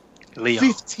 Leo,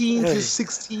 15 Hey. to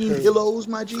 16 pillows,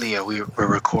 my G. Leo, we're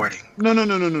recording.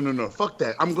 No. Fuck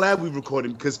that. I'm glad we're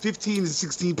recording because 15 to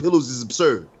 16 pillows is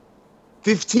absurd.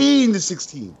 15 to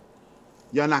 16.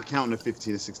 Y'all not counting the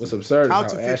 15 to 16. What's absurd Count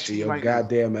is to how ashy 15 your right now.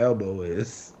 goddamn elbow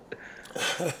is.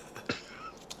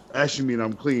 Ashy mean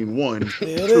I'm clean. One. There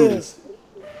it Two. is.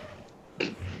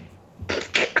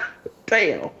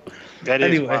 Damn. That is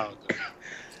Anyway. wild.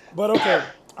 But okay,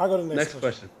 I'll go to the next Next question.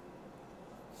 question.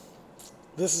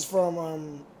 This is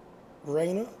from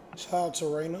Raina. Shout out to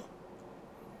Raina.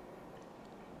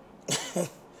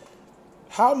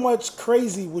 How much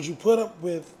crazy would you put up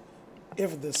with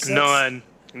if the sex... None.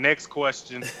 Next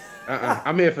question.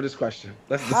 I'm here for this question.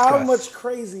 Let's discuss. How much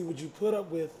crazy would you put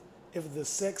up with if the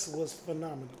sex was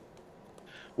phenomenal?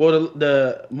 Well,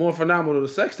 the more phenomenal the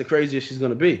sex, the crazier she's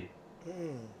gonna be.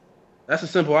 That's a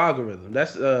simple algorithm.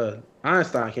 That's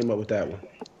Einstein came up with that one.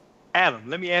 Adam,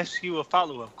 let me ask you a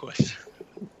follow-up question.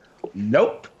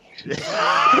 Nope.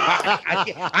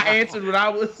 I answered what I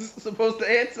was supposed to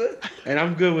answer, and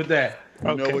I'm good with that.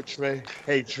 You know Okay. what, Trey?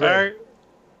 Hey, All Trey. right.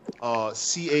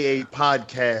 CAA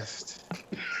podcast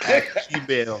at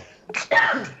Gmail.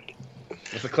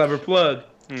 That's a clever plug.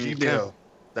 Okay.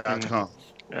 Gmail.com. All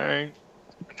right.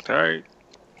 All right.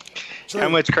 Trey,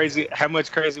 How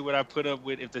much crazy would I put up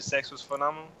with if the sex was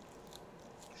phenomenal?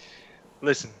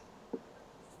 Listen,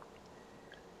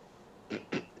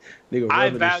 Nigga I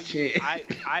rubbing his value chin.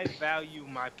 I value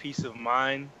my peace of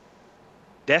mind.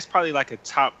 That's probably like a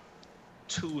top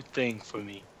 2 thing for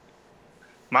me.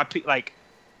 Like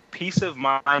peace of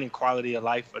mind and quality of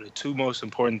life are the 2 most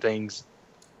important things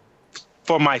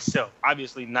for myself.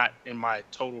 Obviously not in my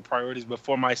total priorities, but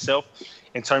for myself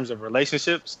in terms of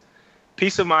relationships,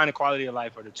 peace of mind and quality of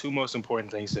life are the 2 most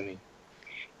important things to me.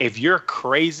 If you're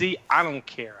crazy, I don't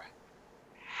care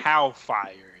how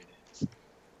fire it is.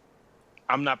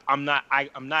 I'm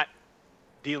not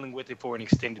dealing with it for an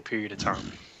extended period of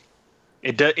time.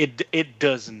 It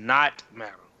does not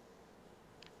matter.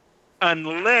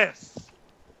 Unless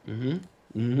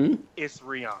it's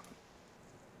Rihanna.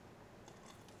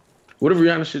 What if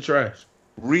Rihanna shit trash?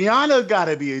 Rihanna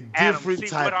gotta be a Adam, different see,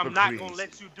 type what I'm of not crazy. gonna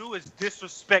let you do is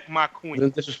disrespect my queen.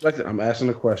 Didn't disrespect it. I'm asking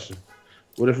a question.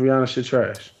 What if Rihanna shit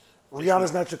trash?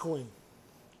 Rihanna's not your queen.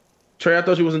 Trey, I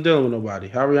thought you wasn't dealing with nobody.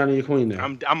 How Rihanna your queen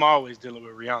now? I'm always dealing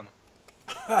with Rihanna.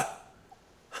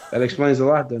 That explains a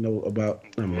lot then about.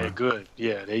 Never Yeah, mind. good.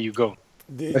 Yeah, there you go.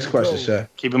 There Next you question, go.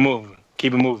 Chef. Keep it moving.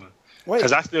 Wait,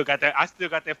 Because I still got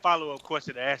that follow-up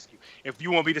question to ask you. If you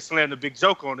want me to slam the big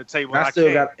joke on the table, I I still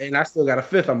can. got a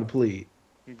fifth. I'm a plead.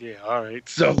 Yeah, all right.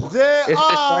 So There it's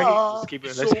right here. are Let's keep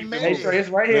it so moving. Hey, Trey, many it's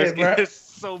right here, bro.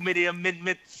 So many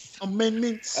amendments.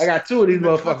 amendments. I got 2 of these in the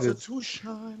motherfuckers.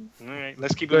 Constitution. All right,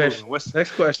 let's keep Go it ahead. moving. What's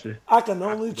Next question. I can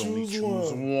only Could only choose choose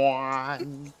one.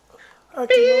 one. I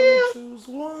can only choose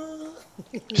one.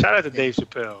 shout out to Dave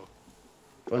Chappelle.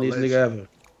 Funniest Alleged. nigga ever.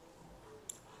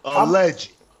 A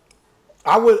legend.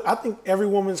 I think every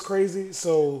woman's crazy,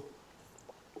 so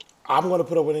I'm gonna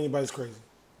put up with anybody's crazy.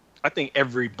 I think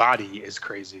everybody is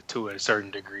crazy to a certain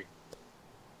degree.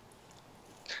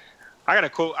 I got a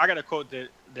quote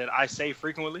that I say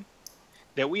frequently,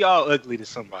 that we all ugly to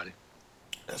somebody.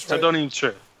 That's So right. don't even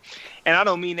trip. And I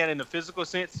don't mean that in the physical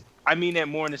sense. I mean that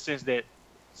more in the sense that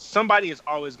somebody is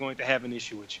always going to have an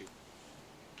issue with you.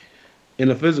 In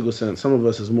a physical sense, some of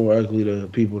us is more ugly to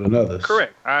people than others.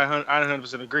 Correct. I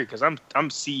 100% agree because I'm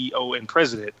CEO and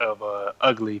president of the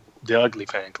Ugly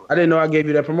Fan I Club. didn't know I gave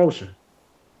you that promotion.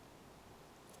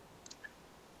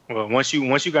 Well, once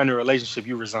you got in a relationship,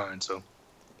 you resigned. So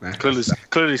Nah,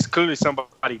 clearly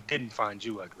somebody didn't find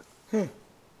you ugly.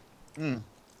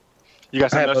 You got I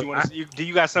something have else a- you want to? Do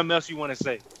you got something else you want to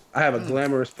say? I have a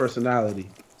glamorous personality,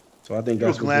 so I think You're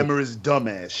a that's what did- glamorous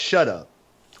dumbass. Shut up.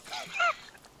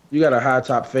 You got a high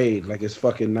top fade like it's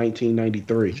fucking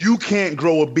 1993. You can't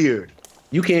grow a beard.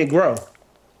 You can't grow.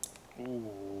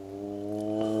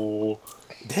 Ooh.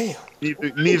 Damn.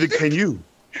 Neither can you.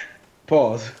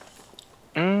 Pause.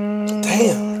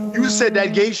 Damn. You said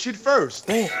that gay shit first.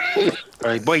 Damn.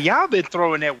 Right, boy, y'all been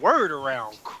throwing that word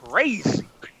around crazy.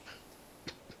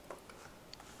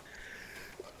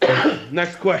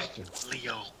 Next question.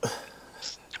 Leo,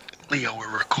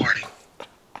 we're recording.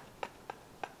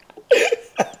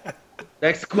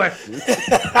 Next question.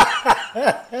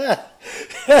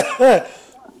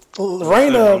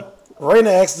 Raina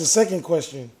asked the second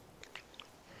question.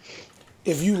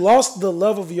 If you lost the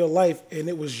love of your life and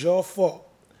it was your fault,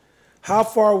 how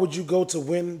far would you go to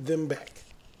win them back?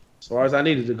 As far as I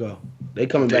needed to go, they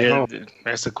coming back Yeah, home.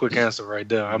 that's a quick answer right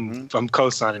there. I'm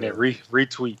co-signing that.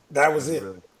 Retweet. That was it.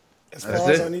 As far That's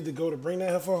as it. I need to go to bring that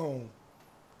heifer home.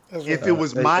 That's If right. it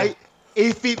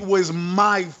was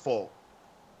my fault,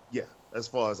 yeah, as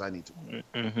far as I need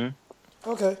to.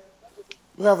 Okay.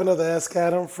 We have another Ask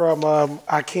Adam from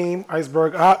Akeem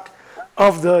Iceberg Ock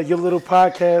of the Your Little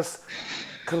Podcast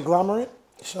conglomerate.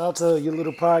 Shout out to Your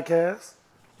Little Podcast.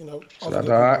 You know, all Shout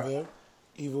the out good to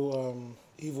people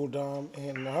there. Evil Dom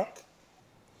and Knock.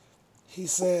 He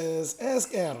says,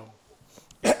 Ask Adam.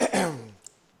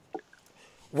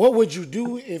 What would you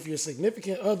do if your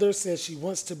significant other says she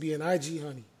wants to be an IG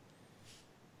honey?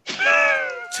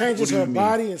 Changes What do you her mean?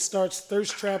 body and starts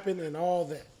thirst trapping and all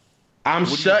that. I'm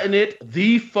shutting it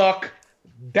the fuck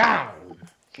down.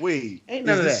 Wait, Ain't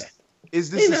none of that.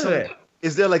 Is Ain't this none of that.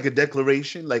 is there like a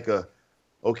declaration, like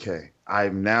okay,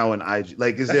 I'm now an IG,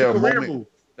 like is That's there a a career moment? move.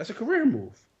 That's a career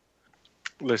move.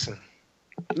 Listen,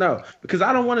 No, because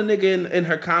I don't want a nigga in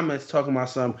her comments talking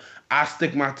about I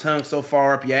stick my tongue so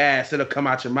far up your ass it'll come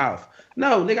out your mouth.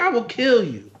 No, nigga, I will kill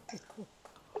you.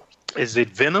 Is it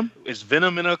Venom? Is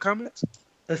Venom in her comments?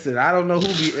 Listen, I don't know who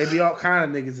be. There be all kind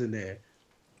of niggas in there.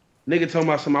 Nigga talking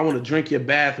about something. I want to drink your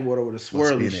bath water with a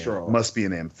swirly straw. Must be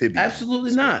an amphibian.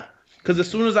 Absolutely not. Because as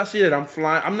soon as I see it, I'm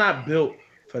flying. I'm not built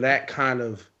for that kind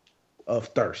of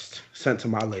thirst sent to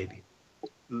my lady.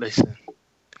 Listen,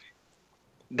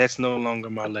 that's no longer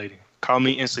my lady. Call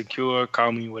me insecure.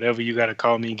 Call me whatever you got to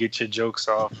call me. Get your jokes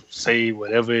off. Say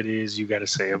whatever it is you got to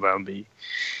say about me.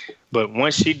 But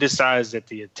once she decides that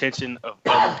the attention of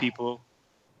other people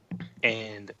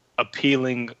and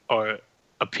appealing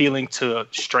to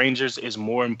strangers is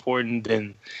more important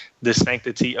than the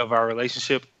sanctity of our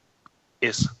relationship,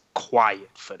 it's quiet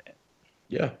for that.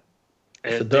 Yeah.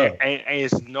 There's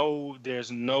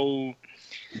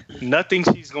nothing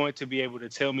she's going to be able to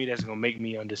tell me that's going to make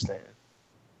me understand.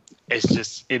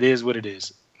 It is what it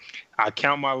is. I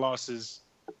count my losses,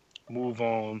 move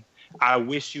on. I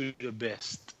wish you the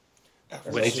best.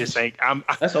 But it just ain't.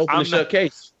 That's open and shut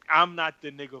case. I'm not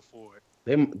the nigga for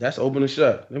it. That's open and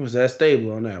shut. It was that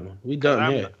stable on that one. We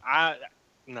done here. I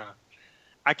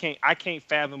can't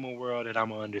fathom a world that I'm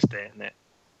gonna understand that.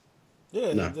 Yeah,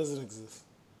 it doesn't exist.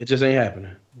 It just ain't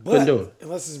happening. But couldn't do it.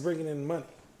 Unless it's bringing in money.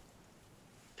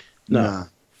 Nah,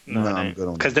 I'm good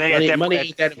on that. Because money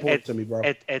ain't that important to me, bro.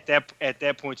 At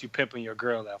that point, you pimping your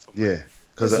girl out for money. Yeah,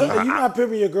 because you're not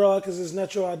pimping your girl out because it's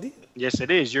not your idea. Yes, it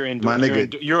is. You're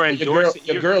endorsing. Your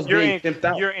girl's being pimped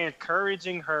out. You're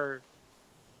encouraging her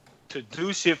to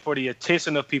do shit for the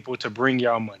attention of people to bring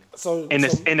y'all money. In the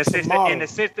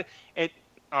sense that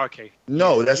okay.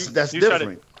 No, that's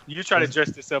different. You try to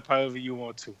dress this up however you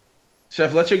want to.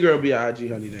 Chef, let your girl be an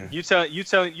IG honey then. You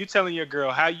telling your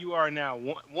girl how you are now.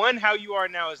 One, how you are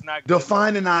now is not good.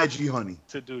 Define an IG honey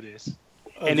to do this.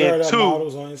 And then two.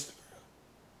 Models on Instagram.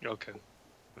 Okay.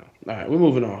 All right, we're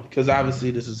moving on because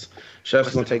obviously this is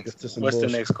Chef's gonna take us to some. What's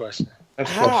bullshit. the next question?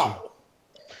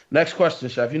 Next question,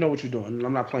 Chef. You know what you're doing.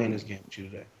 I'm not playing this game with you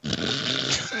today.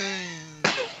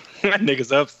 That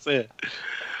nigga's upset.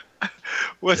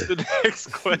 What's the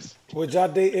next question? Would y'all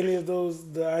date any of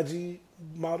the IG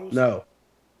models? No.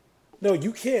 No,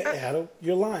 you can't, Adam.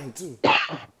 You're lying too.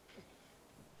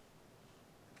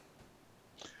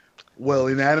 Well,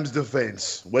 in Adam's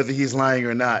defense, whether he's lying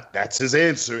or not, that's his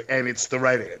answer, and it's the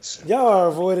right answer. Y'all are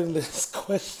avoiding this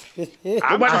question.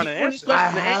 I'm trying to answer. I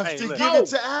have to give it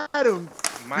to Adam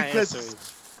because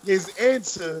his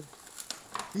answer,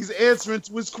 he's answering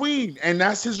to his queen, and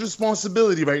that's his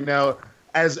responsibility right now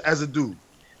as a dude.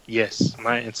 Yes,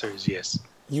 my answer is yes.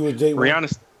 You would date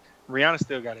Rihanna? Rihanna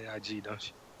still got an IG, don't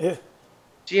she? Yeah.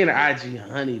 She ain't an IG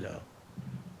honey though.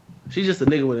 She's just a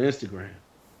nigga with an Instagram.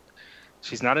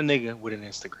 She's not a nigga with an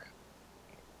Instagram.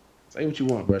 Say what you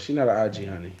want, bro. She's not an IG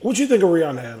honey. What you think of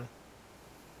Rihanna, Adam?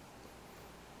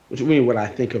 What you mean? What I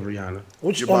think of Rihanna?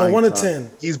 On a 1 to 10.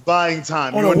 He's buying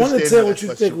time. On a 1 to 10, what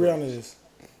you think Rihanna is?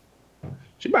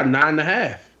 She about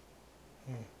 9.5.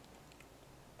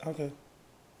 Okay.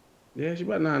 Yeah, she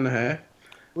about 9.5.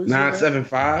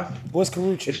 9.75. What's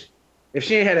Karuchi? If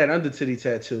she ain't had that under titty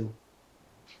tattoo.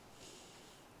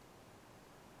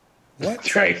 What?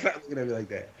 Trey, stop looking at me like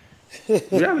that.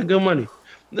 Rihanna, good money.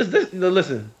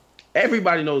 Listen,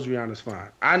 everybody knows Rihanna's fine.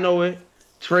 I know it.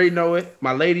 Trey know it.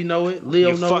 My lady know it.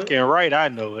 Leo know it. You're fucking right. I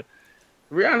know it.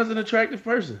 Rihanna's an attractive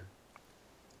person.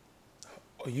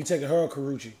 Oh, you taking her or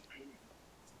Karuchi?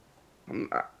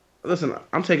 Listen,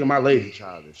 I'm taking my lady.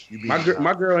 Childish.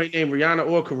 My girl ain't named Rihanna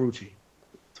or Karuchi.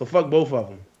 So fuck both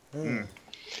of them.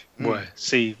 Boy,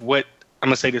 see, what I'm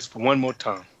going to say this for one more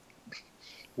time.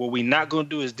 What we not going to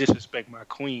do is disrespect my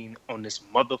queen on this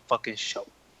motherfucking show.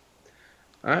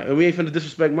 All right? And we ain't finna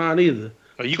disrespect mine either.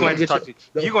 Oh, you going to have to talk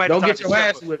to you going to have to talk to your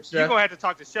ass whipped, Chef. You're going to have to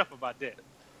talk to Chef about that.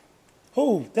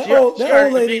 Who? That old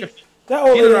lady.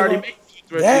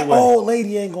 That old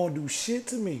lady ain't going to do shit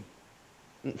to me.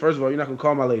 First of all, you're not going to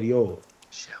call my lady old.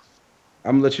 Chef.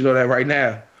 I'm going to let you know that right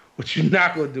now. What you're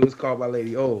not going to do is call my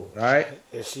lady old, all right?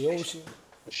 Is she old shit?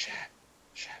 Chef.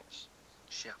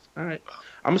 All right.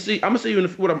 I'm gonna see you in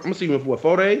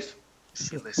 4 days?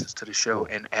 She listens to the show,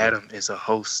 and Adam is a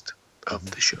host of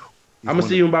the show. I'm gonna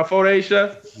see you in about 4 days,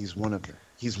 Chef. He's one of them.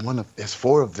 There's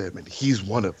 4 of them, and he's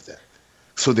one of them.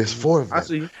 So there's 4 of them. I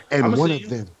see you. And one of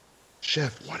them,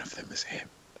 Chef, one of them is him.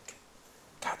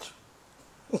 Got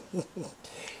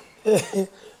you.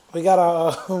 We got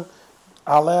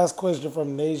our last question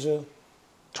from Nasia.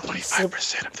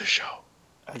 25% of the show.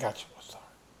 I got you. I'm sorry.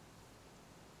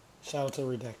 Shout out to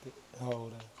Redacted.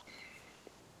 Hold on.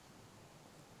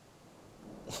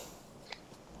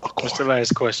 What's the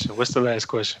last question?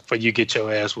 Before you get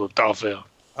your ass whooped off air?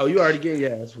 Oh, you already get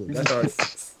your ass whooped. That's already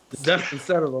the dust is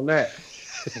settled on that.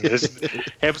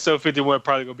 Episode 51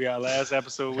 probably gonna be our last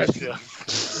episode with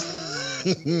Chef.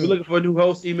 We're looking for a new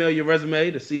host. Email your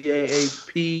resume to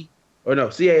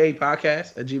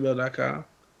caapodcast@gmail.com.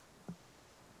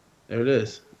 There it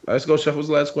is. Let's go, Chef. What's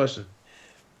the last question?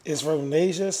 It's from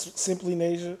Nasia, Simply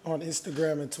Nasia, on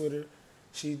Instagram and Twitter.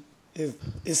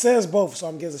 It says both, so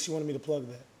I'm guessing she wanted me to plug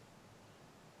that.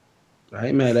 I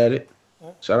ain't mad at it.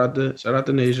 Shout out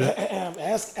to Nasia.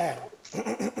 Ask Adam.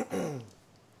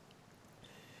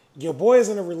 Your boy is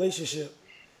in a relationship,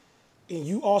 and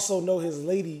you also know his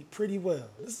lady pretty well.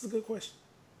 This is a good question.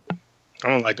 I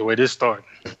don't like the way this started.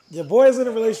 Your boy is in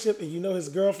a relationship, and you know his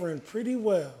girlfriend pretty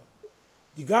well.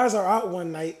 You guys are out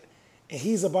one night, and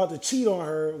he's about to cheat on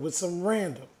her with some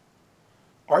random.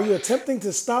 Are you attempting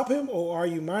to stop him, or are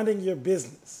you minding your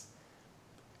business?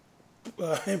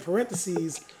 In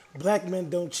parentheses, black men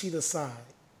don't cheat aside.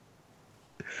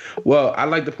 Well, I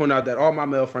like to point out that all my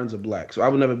male friends are black, so I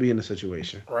would never be in a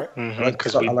situation. Right? I like to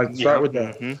start with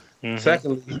that.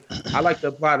 Secondly, I like to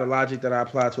apply the logic that I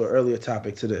applied to an earlier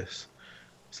topic to this.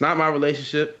 It's not my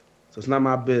relationship, so it's not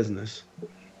my business. You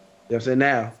know what I'm saying?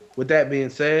 Now, with that being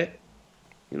said,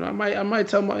 you know, I might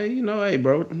tell my, you know, hey,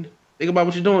 bro, think about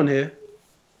what you're doing here.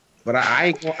 But I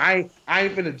ain't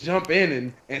finna jump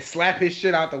in and slap his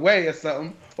shit out the way or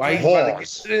something while he's about to get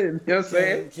shit in. You know what I'm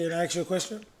saying? Can I ask you a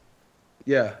question?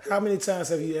 Yeah. How many times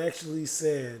have you actually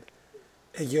said,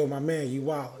 hey, yo, my man, you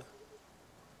wildin'?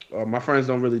 My friends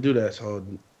don't really do that, so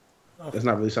that's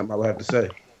not really something I would have to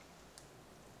say.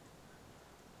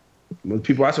 The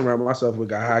people I surround myself with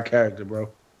got high character, bro.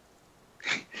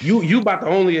 You about the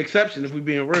only exception if we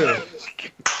being real.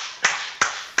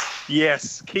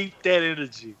 Yes, keep that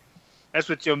energy. That's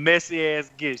what your messy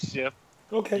ass gets, Chef.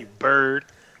 Okay. You bird.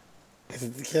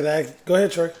 Can I? Go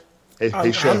ahead, Trey.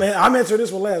 Hey, Chef. I'm answering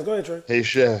this one last. Go ahead, Trey. Hey,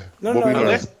 Chef. No.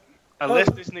 Unless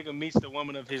this nigga meets the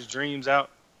woman of his dreams out,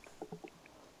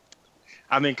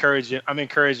 I'm encouraging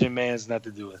mans not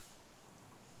to do it.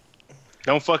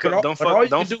 Don't fuck up. Don't fuck. All you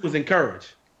don't can do is encourage.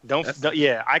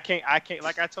 Yeah, I can't.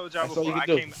 Like I told y'all before, I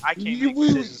can't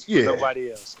make decisions for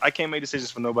nobody else. I can't make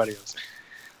decisions for nobody else.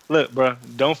 Look, bro,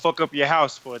 don't fuck up your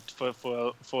house for some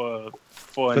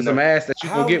ass that you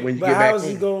gonna get when you get back home. How is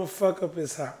he gonna fuck up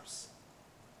his house?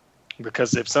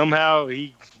 Because if somehow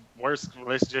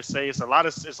let's just say it's a lot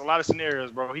of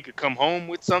scenarios, bro. He could come home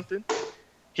with something.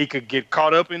 He could get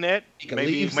caught up in that. He could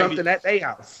leave something at their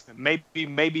house. Maybe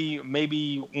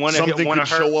something could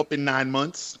show up in 9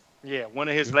 months. Yeah, one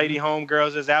of his lady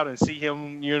homegirls is out and see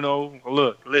him. You know,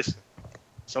 look, listen.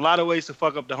 It's a lot of ways to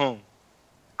fuck up the home.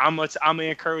 I'm gonna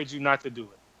encourage you not to do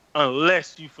it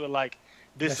unless you feel like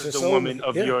this is the woman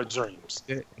of your dreams.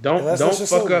 Yeah. Don't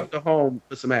fuck up the home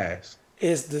with some ass.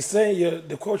 It's the saying.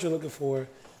 The quote you're looking for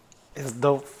is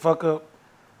don't fuck up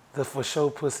the for show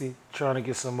pussy trying to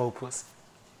get some more pussy.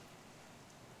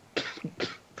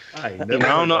 I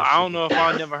don't know if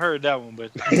I never heard that one,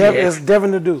 but It's Devin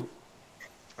the Dude.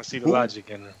 I see the logic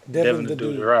in it. Devin the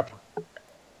Dude, the rapper.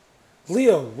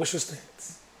 Leo, what's your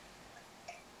stance?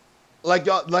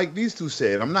 Like these two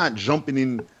said, I'm not jumping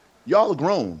in. Y'all are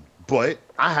grown, but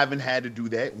I haven't had to do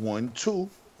that. 1, 2.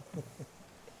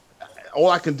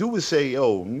 All I can do is say,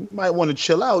 yo, you might want to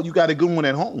chill out. You got a good one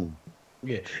at home.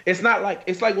 Yeah, it's like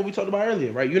what we talked about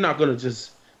earlier, right? You're not gonna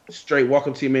just straight walk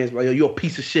up to your man's like, yo, you're a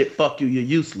piece of shit. Fuck you. You're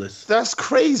useless. That's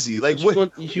crazy. Like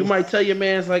what? You might tell your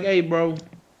man's like, hey, bro,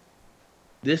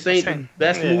 this ain't the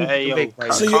best move to make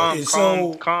right now.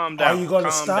 Calm down. Are you going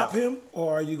to stop him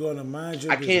or are you going to mind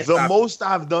your business? The most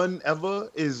I've done ever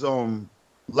is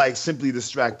like simply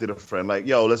distracted a friend. Like,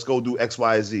 yo, let's go do X,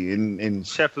 Y, Z. And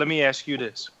Chef, let me ask you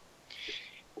this: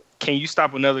 can you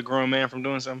stop another grown man from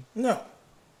doing something? No.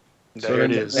 There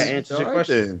it is. That answers your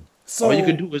question. So all you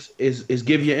can do is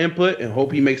give your input and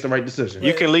hope he makes the right decision.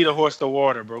 You can lead a horse to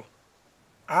water, bro.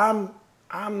 I'm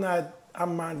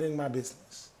minding my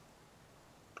business.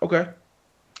 Okay.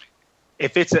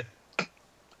 If it's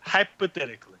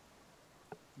hypothetically,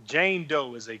 Jane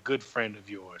Doe is a good friend of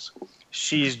yours.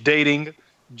 She's dating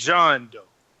John Doe.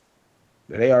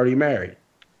 They already married.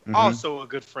 Mm-hmm. Also a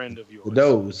good friend of yours. The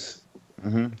Does.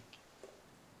 Mm-hmm.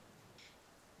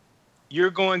 You're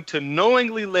going to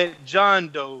knowingly let John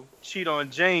Doe cheat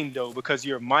on Jane Doe because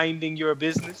you're minding your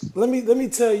business? Let me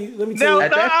tell you.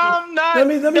 I'm not. Let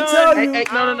me tell you.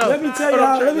 No. Let me tell you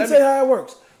how it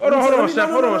works. Hold on, Chef.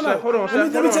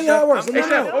 Let me tell you how it works. Hey,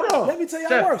 Chef, hold on. Let me tell you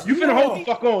how it works. You finna hold the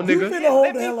fuck on, nigga. You finna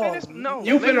hold the hell on. No.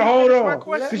 You finna hold on.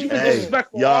 Because you been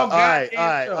disrespectful. Y'all, all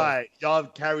right. Y'all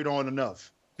carried on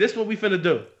enough. This is what we finna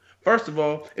do. First of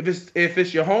all, if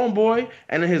it's your homeboy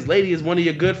and then his lady is one of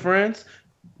your good friends,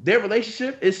 their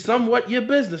relationship is somewhat your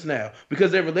business now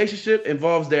because their relationship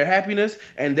involves their happiness,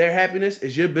 and their happiness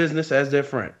is your business as their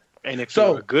friend. And if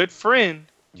So you're a good friend,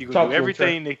 you're gonna talk do to him, Trey.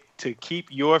 everything to keep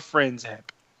your friends happy.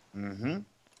 Mm-hmm.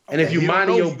 And if you he don't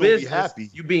minding know your he gonna be business, happy.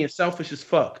 you being selfish as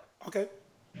fuck. Okay.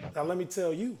 Now let me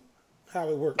tell you how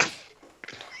it works.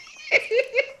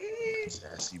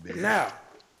 Sassy baby. Now,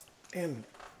 in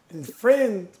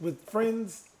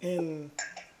friends in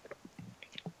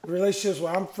relationships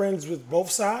where I'm friends with both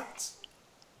sides,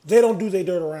 they don't do their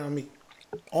dirt around me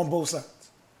on both sides.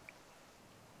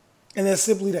 And that's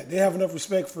simply that. They have enough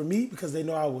respect for me because they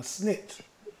know I will snitch.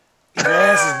 If your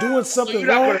ass is doing something You're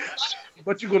not wrong, gonna,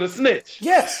 but you're gonna snitch.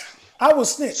 yes, I will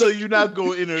snitch. So you're not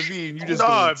gonna intervene. You just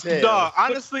gonna tell. Dog,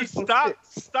 honestly,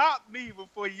 stop me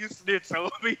before you snitch on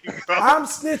me, bro. I'm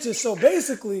snitching. So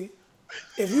basically,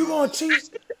 if you gonna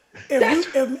cheat,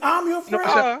 if I'm your friend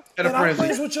Shut and up, I'm friends.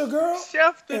 friends with your girl,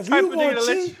 Chef the if type you of nigga gonna to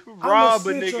let cheat, you I'ma rob a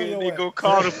snitch on nigga and your they ass. go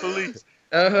call the police.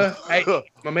 Hey,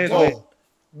 my man's Dog, way.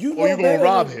 you Or know you gonna better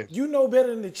rob than, him. you know better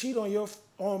than to cheat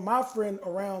on my friend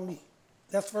around me.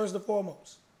 That's first and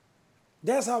foremost.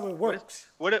 That's how it works.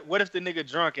 What if the nigga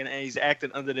drunk and he's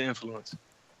acting under the influence?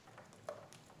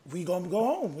 We gonna go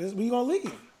home. We gonna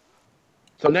leave.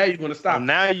 So now you're gonna So stop.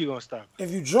 now you gonna stop.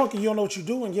 If you drunk and you don't know what you're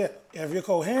doing, yeah. If you're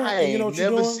coherent I and you know ain't what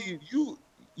you're never doing, seen you.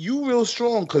 You real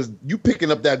strong because you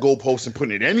picking up that goalpost and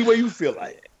putting it any way you feel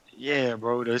like. Yeah,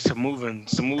 bro, that's a moving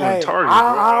hey, target, bro.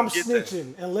 I'm don't get that.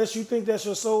 snitching unless you think that's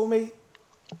your soulmate.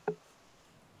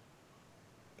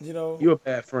 You know. You're a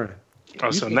bad friend. Oh,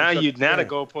 You so supposed now to shut the down.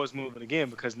 goalpost moving again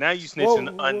because now you Well,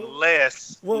 snitching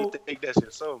unless you think that's your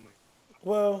soulmate.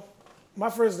 Well, my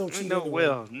friends don't cheat No, anyway.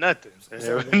 well, nothing.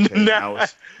 Okay, now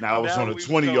it's on the we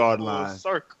 20-yard come full line.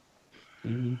 circle.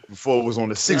 Before it was on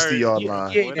the 60-yard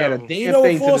line. You ain't had a Whatever. damn You know what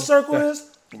thing full to circle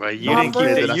is? But you My didn't friend-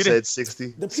 keep That it. I You said didn't.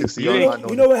 60. The 60 people, yard line.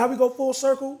 you know how we go full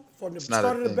circle from the not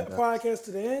start a of the thing, podcast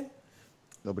to the end?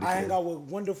 Nobody I cares. hang out with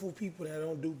wonderful people that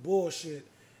don't do bullshit.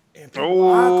 And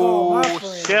people I call my Oh,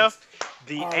 friends Chef,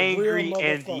 the are Angry real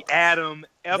and the motherfuckers. Adam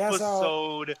That's how-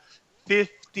 episode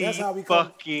 50 That's how we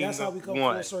fucking come full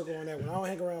one. circle on that one. I don't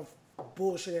hang around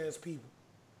bullshit ass people.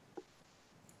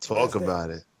 Talk That's that. about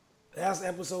it. That's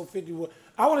episode 51.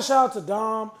 I want to shout out to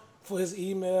Dom for his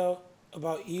email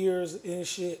about ears and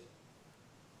shit.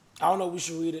 I don't know if we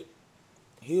should read it.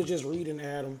 He was just reading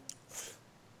Adam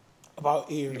about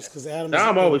ears because Adam.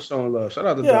 Dom always showing love. Shout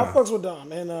out to Yeah, I Dom. fucks with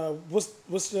Dom. And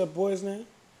what's your boy's name?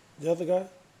 The other guy?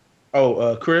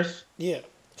 Oh, Chris. Yeah.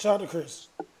 Shout out to Chris.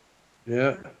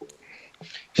 Yeah.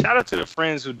 Shout out to the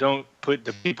friends who don't put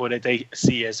the people that they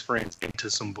see as friends into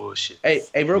some bullshit. Hey,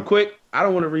 real quick. I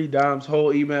don't want to read Dom's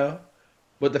whole email,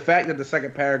 but the fact that the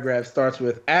second paragraph starts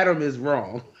with "Adam is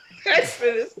wrong," that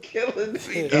shit is killing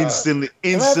me. dog.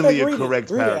 Instantly read a it.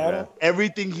 correct Read it, paragraph. Adam.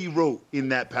 Everything he wrote in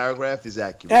that paragraph is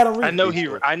accurate. Adam, read I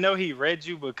know it. he read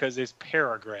you because there's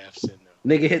paragraphs in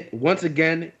there. Nigga hit once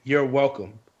again. You're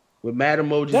welcome with mad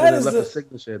emojis That and is then left the- a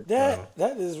signature.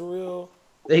 That is real.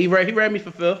 He read me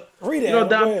for Phil. Read it, You know, Adam.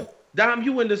 Go Dom. ahead. Dom,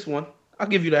 you win this one. I'll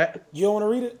give you that. You don't want to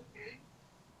read it?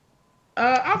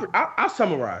 I'll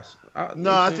summarize.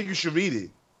 No, I think you should read it.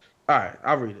 All right,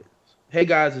 I'll read it. Hey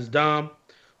guys, it's Dom.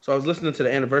 So I was listening to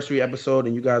the anniversary episode,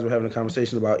 and you guys were having a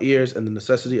conversation about ears and the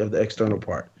necessity of the external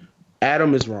part.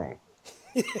 Adam is wrong.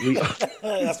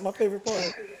 That's my favorite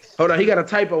part. Hold on, he got a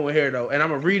typo in here though, and I'm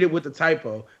gonna read it with the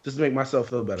typo just to make myself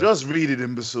feel better. Just read it,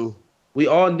 imbecile. We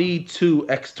all need two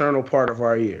external part of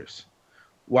our ears.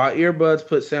 While earbuds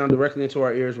put sound directly into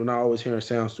our ears, we're not always hearing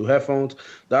sounds through headphones.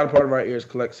 The outer part of our ears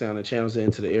collects sound and channels it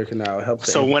into the ear canal. It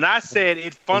helps. So when I said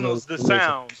it funnels the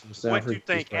sound, Sound what do you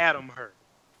think frequency. Adam heard?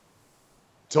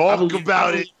 I Talk believe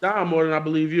about it. Dom more than I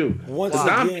believe you. Once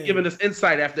Dom again. been giving us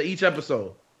insight after each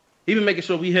episode. He been making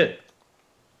sure we hit.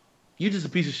 You just a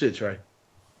piece of shit, Trey.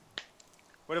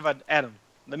 What if Adam?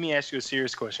 Let me ask you a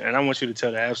serious question, and I want you to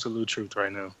tell the absolute truth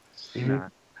right now. He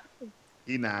not.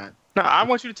 He not. No, I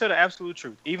want you to tell the absolute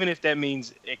truth, even if that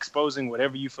means exposing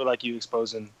whatever you feel like you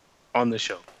exposing on the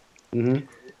show. Mm-hmm.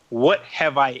 What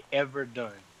have I ever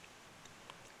done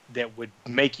that would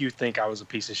make you think I was a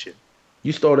piece of shit?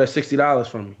 You stole that $60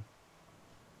 from me.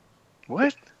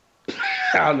 What?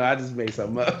 I don't know. I just made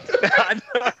something up.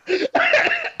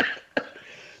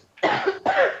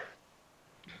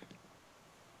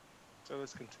 So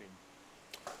let's continue.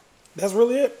 That's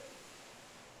really it.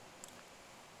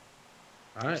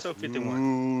 All right. So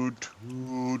 51.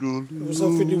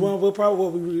 Episode 51. We're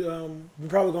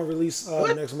probably gonna release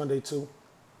next Monday too.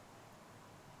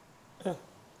 Yeah.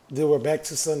 Then we're back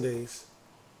to Sundays.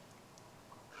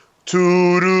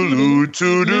 Toodaloo,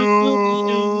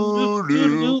 toodaloo.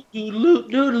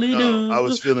 No, I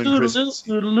was feeling Christmas.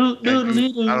 I don't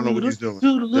know what he's doing.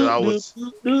 What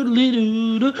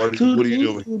are you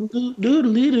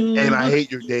doing? And I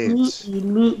hate your dance. You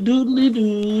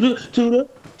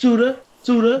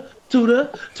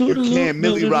can't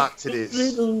Millie rock to this.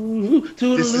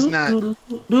 This is not.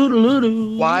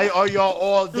 Why are y'all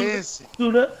all dancing?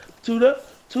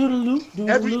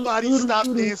 Everybody stop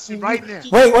dancing right now.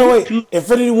 Wait.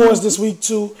 Infinity Wars this week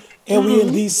too, and we in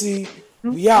DC.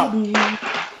 We out.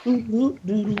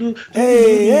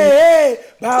 Hey.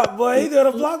 Bow boy, he doing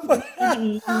a block for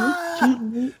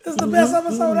This is the best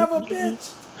episode ever,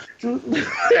 bitch.